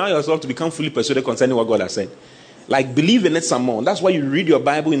you allow yourself to become fully persuaded concerning what God has said. Like believe in it some more. That's why you read your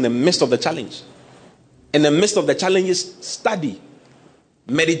Bible in the midst of the challenge. In the midst of the challenges, study.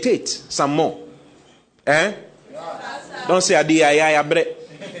 Meditate some more. Don't say adi ya bre.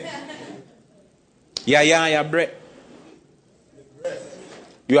 Ya bre.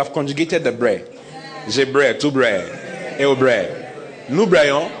 You have conjugated the bre. Je bre, tu bre, eu bre. Nous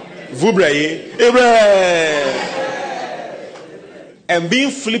brayons, vous brayez, et bre. And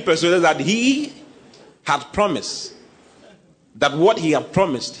being fully persuaded that he had promised, that what he had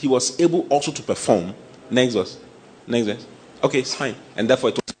promised, he was able also to perform. Next verse. Okay, it's fine. And therefore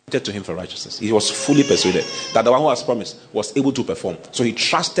it was counted to him for righteousness. He was fully persuaded that the one who has promised was able to perform. So he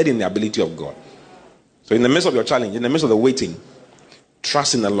trusted in the ability of God. So in the midst of your challenge, in the midst of the waiting,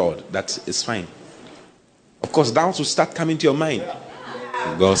 trust in the Lord. That is fine. Of course, doubts will start coming to your mind.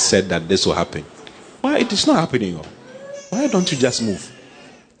 God said that this will happen. Why? It is not happening. Why don't you just move?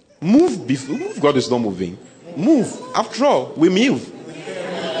 Move. God is not moving. Move. After all, we move.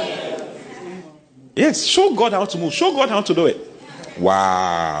 Yes, show God how to move. Show God how to do it.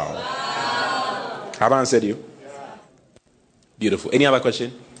 Wow. Have I answered you? Beautiful. Any other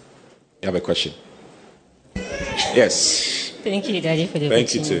question? You have a question? Yes. Thank you, Daddy, for the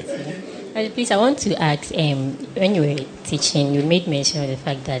Thank you opportunity. too. Daddy, please, I want to ask, when you were teaching, you made mention of the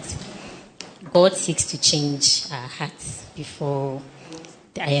fact that God seeks to change our hearts before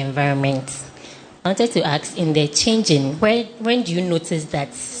our environment. I wanted to ask, in the changing, when do you notice that,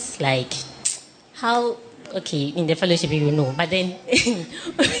 like, how, okay, in the fellowship you know, but then,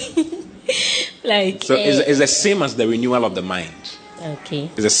 like... So it's the same as the renewal of the mind. Okay.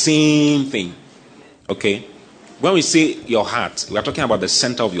 It's the same thing. Okay? When we say your heart, we are talking about the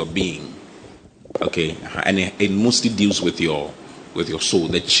center of your being. Okay? And it mostly deals with your soul,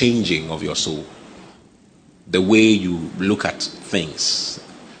 the changing of your soul. The way you look at things.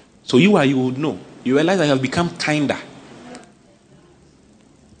 So you would know. You realize that you have become kinder.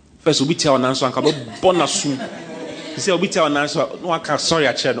 First, we tell an answer and bonus. You say, we tell an answer. No, I can't. Sorry,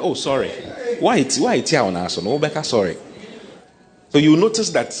 I said. Oh, sorry. Why tell an answer? No, Becca, sorry. So you notice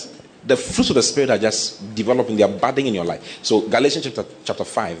that the fruits of the Spirit are just developing. They are budding in your life. So Galatians chapter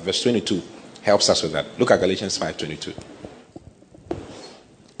 5, verse 22 helps us with that. Look at Galatians 5:22. I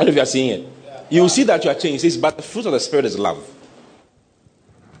don't know if you are seeing it. You will see that you are changed. It says, but the fruit of the Spirit is love.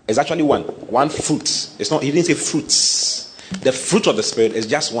 It's actually one fruit. It's not. He didn't say fruits. The fruit of the Spirit is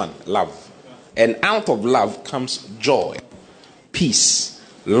just one, love. And out of love comes joy, peace,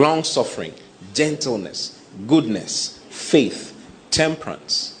 long suffering, gentleness, goodness, faith,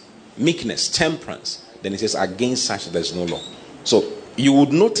 temperance, meekness, temperance. Then it says, against such there is no law. So you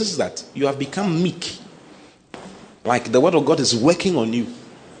would notice that you have become meek. Like the word of God is working on you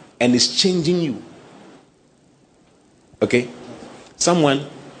and is changing you. Okay? Someone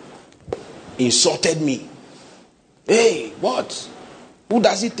insulted me. Hey, what? Who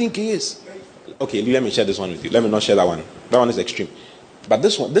does he think he is? Okay, let me share this one with you. Let me not share that one. That one is extreme. But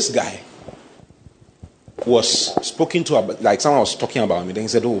this guy was spoken to, like someone was talking about me. Then he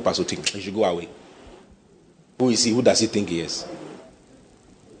said, oh, Pastor Tim, you should go away. Who is he? Who does he think he is?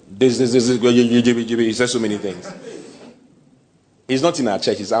 This. He says so many things. He's not in our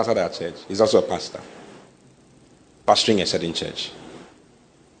church. He's outside our church. He's also a pastor. Pastoring a certain church.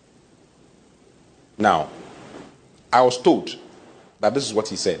 Now, I was told that this is what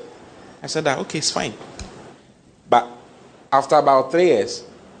he said. I said that, okay, it's fine. But after about 3 years,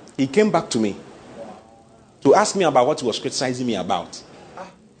 he came back to me to ask me about what he was criticizing me about.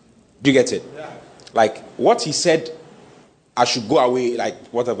 Do you get it? Like, what he said, I should go away, like,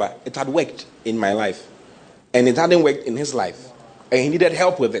 whatever. It had worked in my life. And it hadn't worked in his life. And he needed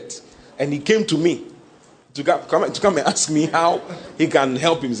help with it. And he came to me to come and ask me how he can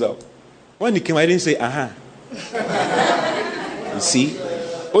help himself. When he came, I didn't say, You see?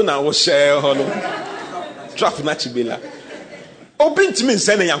 Oh, now was share hollow. Trap nachibela. Open to me,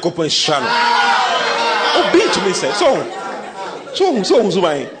 send a Yankopo and Shano. Open to me, say, so,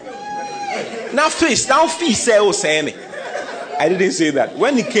 now feast, say, oh, say, I didn't say that.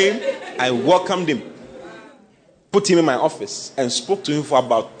 When he came, I welcomed him, put him in my office, and spoke to him for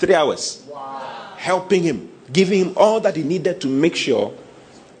about 3 hours, helping him, giving him all that he needed to make sure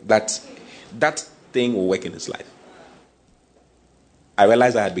that thing will work in his life. I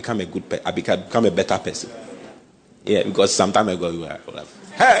realized I had become become a better person. Yeah, because some time ago you were,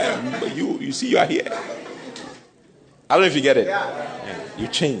 hey, you see, you are here. I don't know if you get it. Yeah, you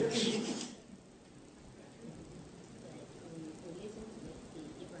change.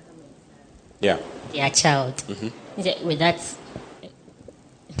 Yeah. Their child. Mm-hmm. With that,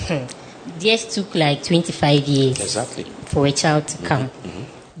 theirs took like 25 years. Exactly. For a child to come. Mm-hmm.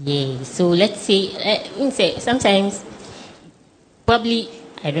 Yeah. So let's say, sometimes, probably,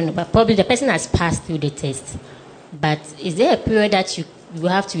 I don't know, but probably the person has passed through the test. But is there a period that you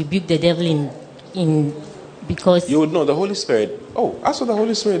have to rebuke the devil in because you would know the Holy Spirit? Oh, that's what the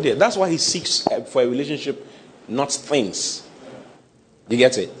Holy Spirit did. That's why he seeks for a relationship, not things. You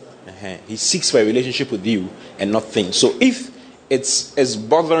get it? He seeks for a relationship with you and not things. So if it's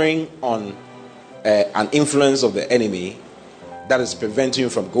bothering on an influence of the enemy that is preventing you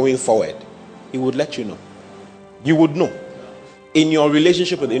from going forward, he would let you know. You would know. In your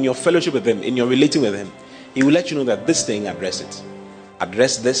relationship with him, in your fellowship with him, in your relating with him, he will let you know that this thing, address it.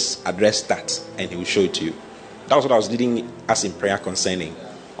 Address this, address that, and he will show it to you. That was what I was leading us in prayer concerning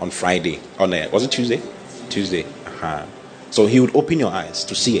on Friday. Was it Tuesday? Tuesday. So he would open your eyes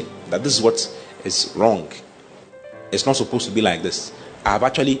to see it, that this is what is wrong. It's not supposed to be like this.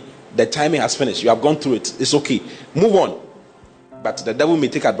 The timing has finished. You have gone through it. It's okay. Move on. But the devil may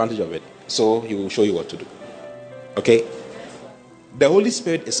take advantage of it. So he will show you what to do. Okay? The Holy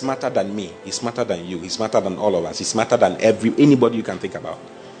Spirit is smarter than me. He's smarter than you. He's smarter than all of us. He's smarter than anybody you can think about.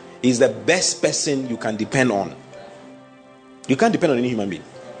 He's the best person you can depend on. You can't depend on any human being.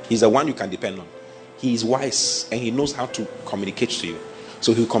 He's the one you can depend on. He is wise and he knows how to communicate to you.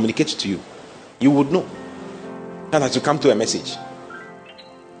 So he'll communicate to you. You would know. Not that you come to a message.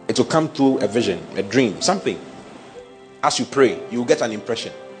 It will come through a vision, a dream, something. As you pray, you will get an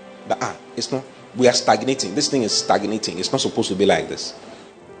impression that it's not. We are stagnating. This thing is stagnating. It's not supposed to be like this.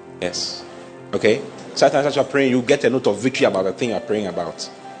 Yes. Okay? Sometimes as you're praying, you get a note of victory about the thing you're praying about.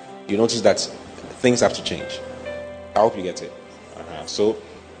 You notice that things have to change. I hope you get it. So,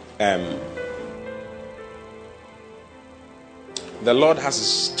 the Lord has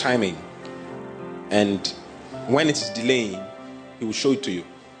his timing. And when it is delaying, he will show it to you.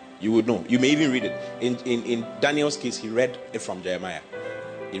 You would know. You may even read it. In Daniel's case, he read it from Jeremiah.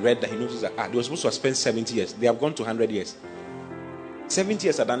 He read that he noticed that they were supposed to have spent 70 years. They have gone to 100 years. 70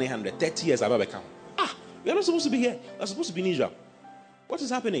 years are done 100. 30 years are about to come. We are not supposed to be here. We are supposed to be in Israel. What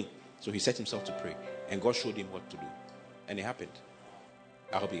is happening? So he set himself to pray. And God showed him what to do. And it happened.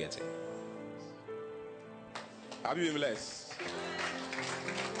 I hope you get it. Have you been blessed?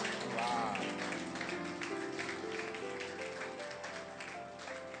 Wow.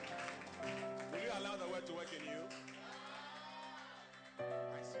 Will you allow the word to work in you?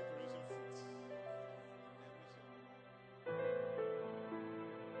 I see producing fruit.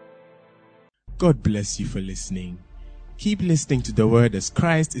 God bless you for listening. Keep listening to the word as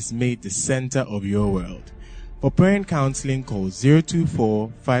Christ is made the center of your world. For prayer and counseling, call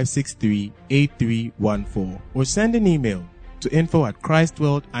 024-563-8314 or send an email to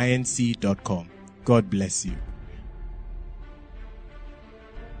info@christworldinc.com. God bless you.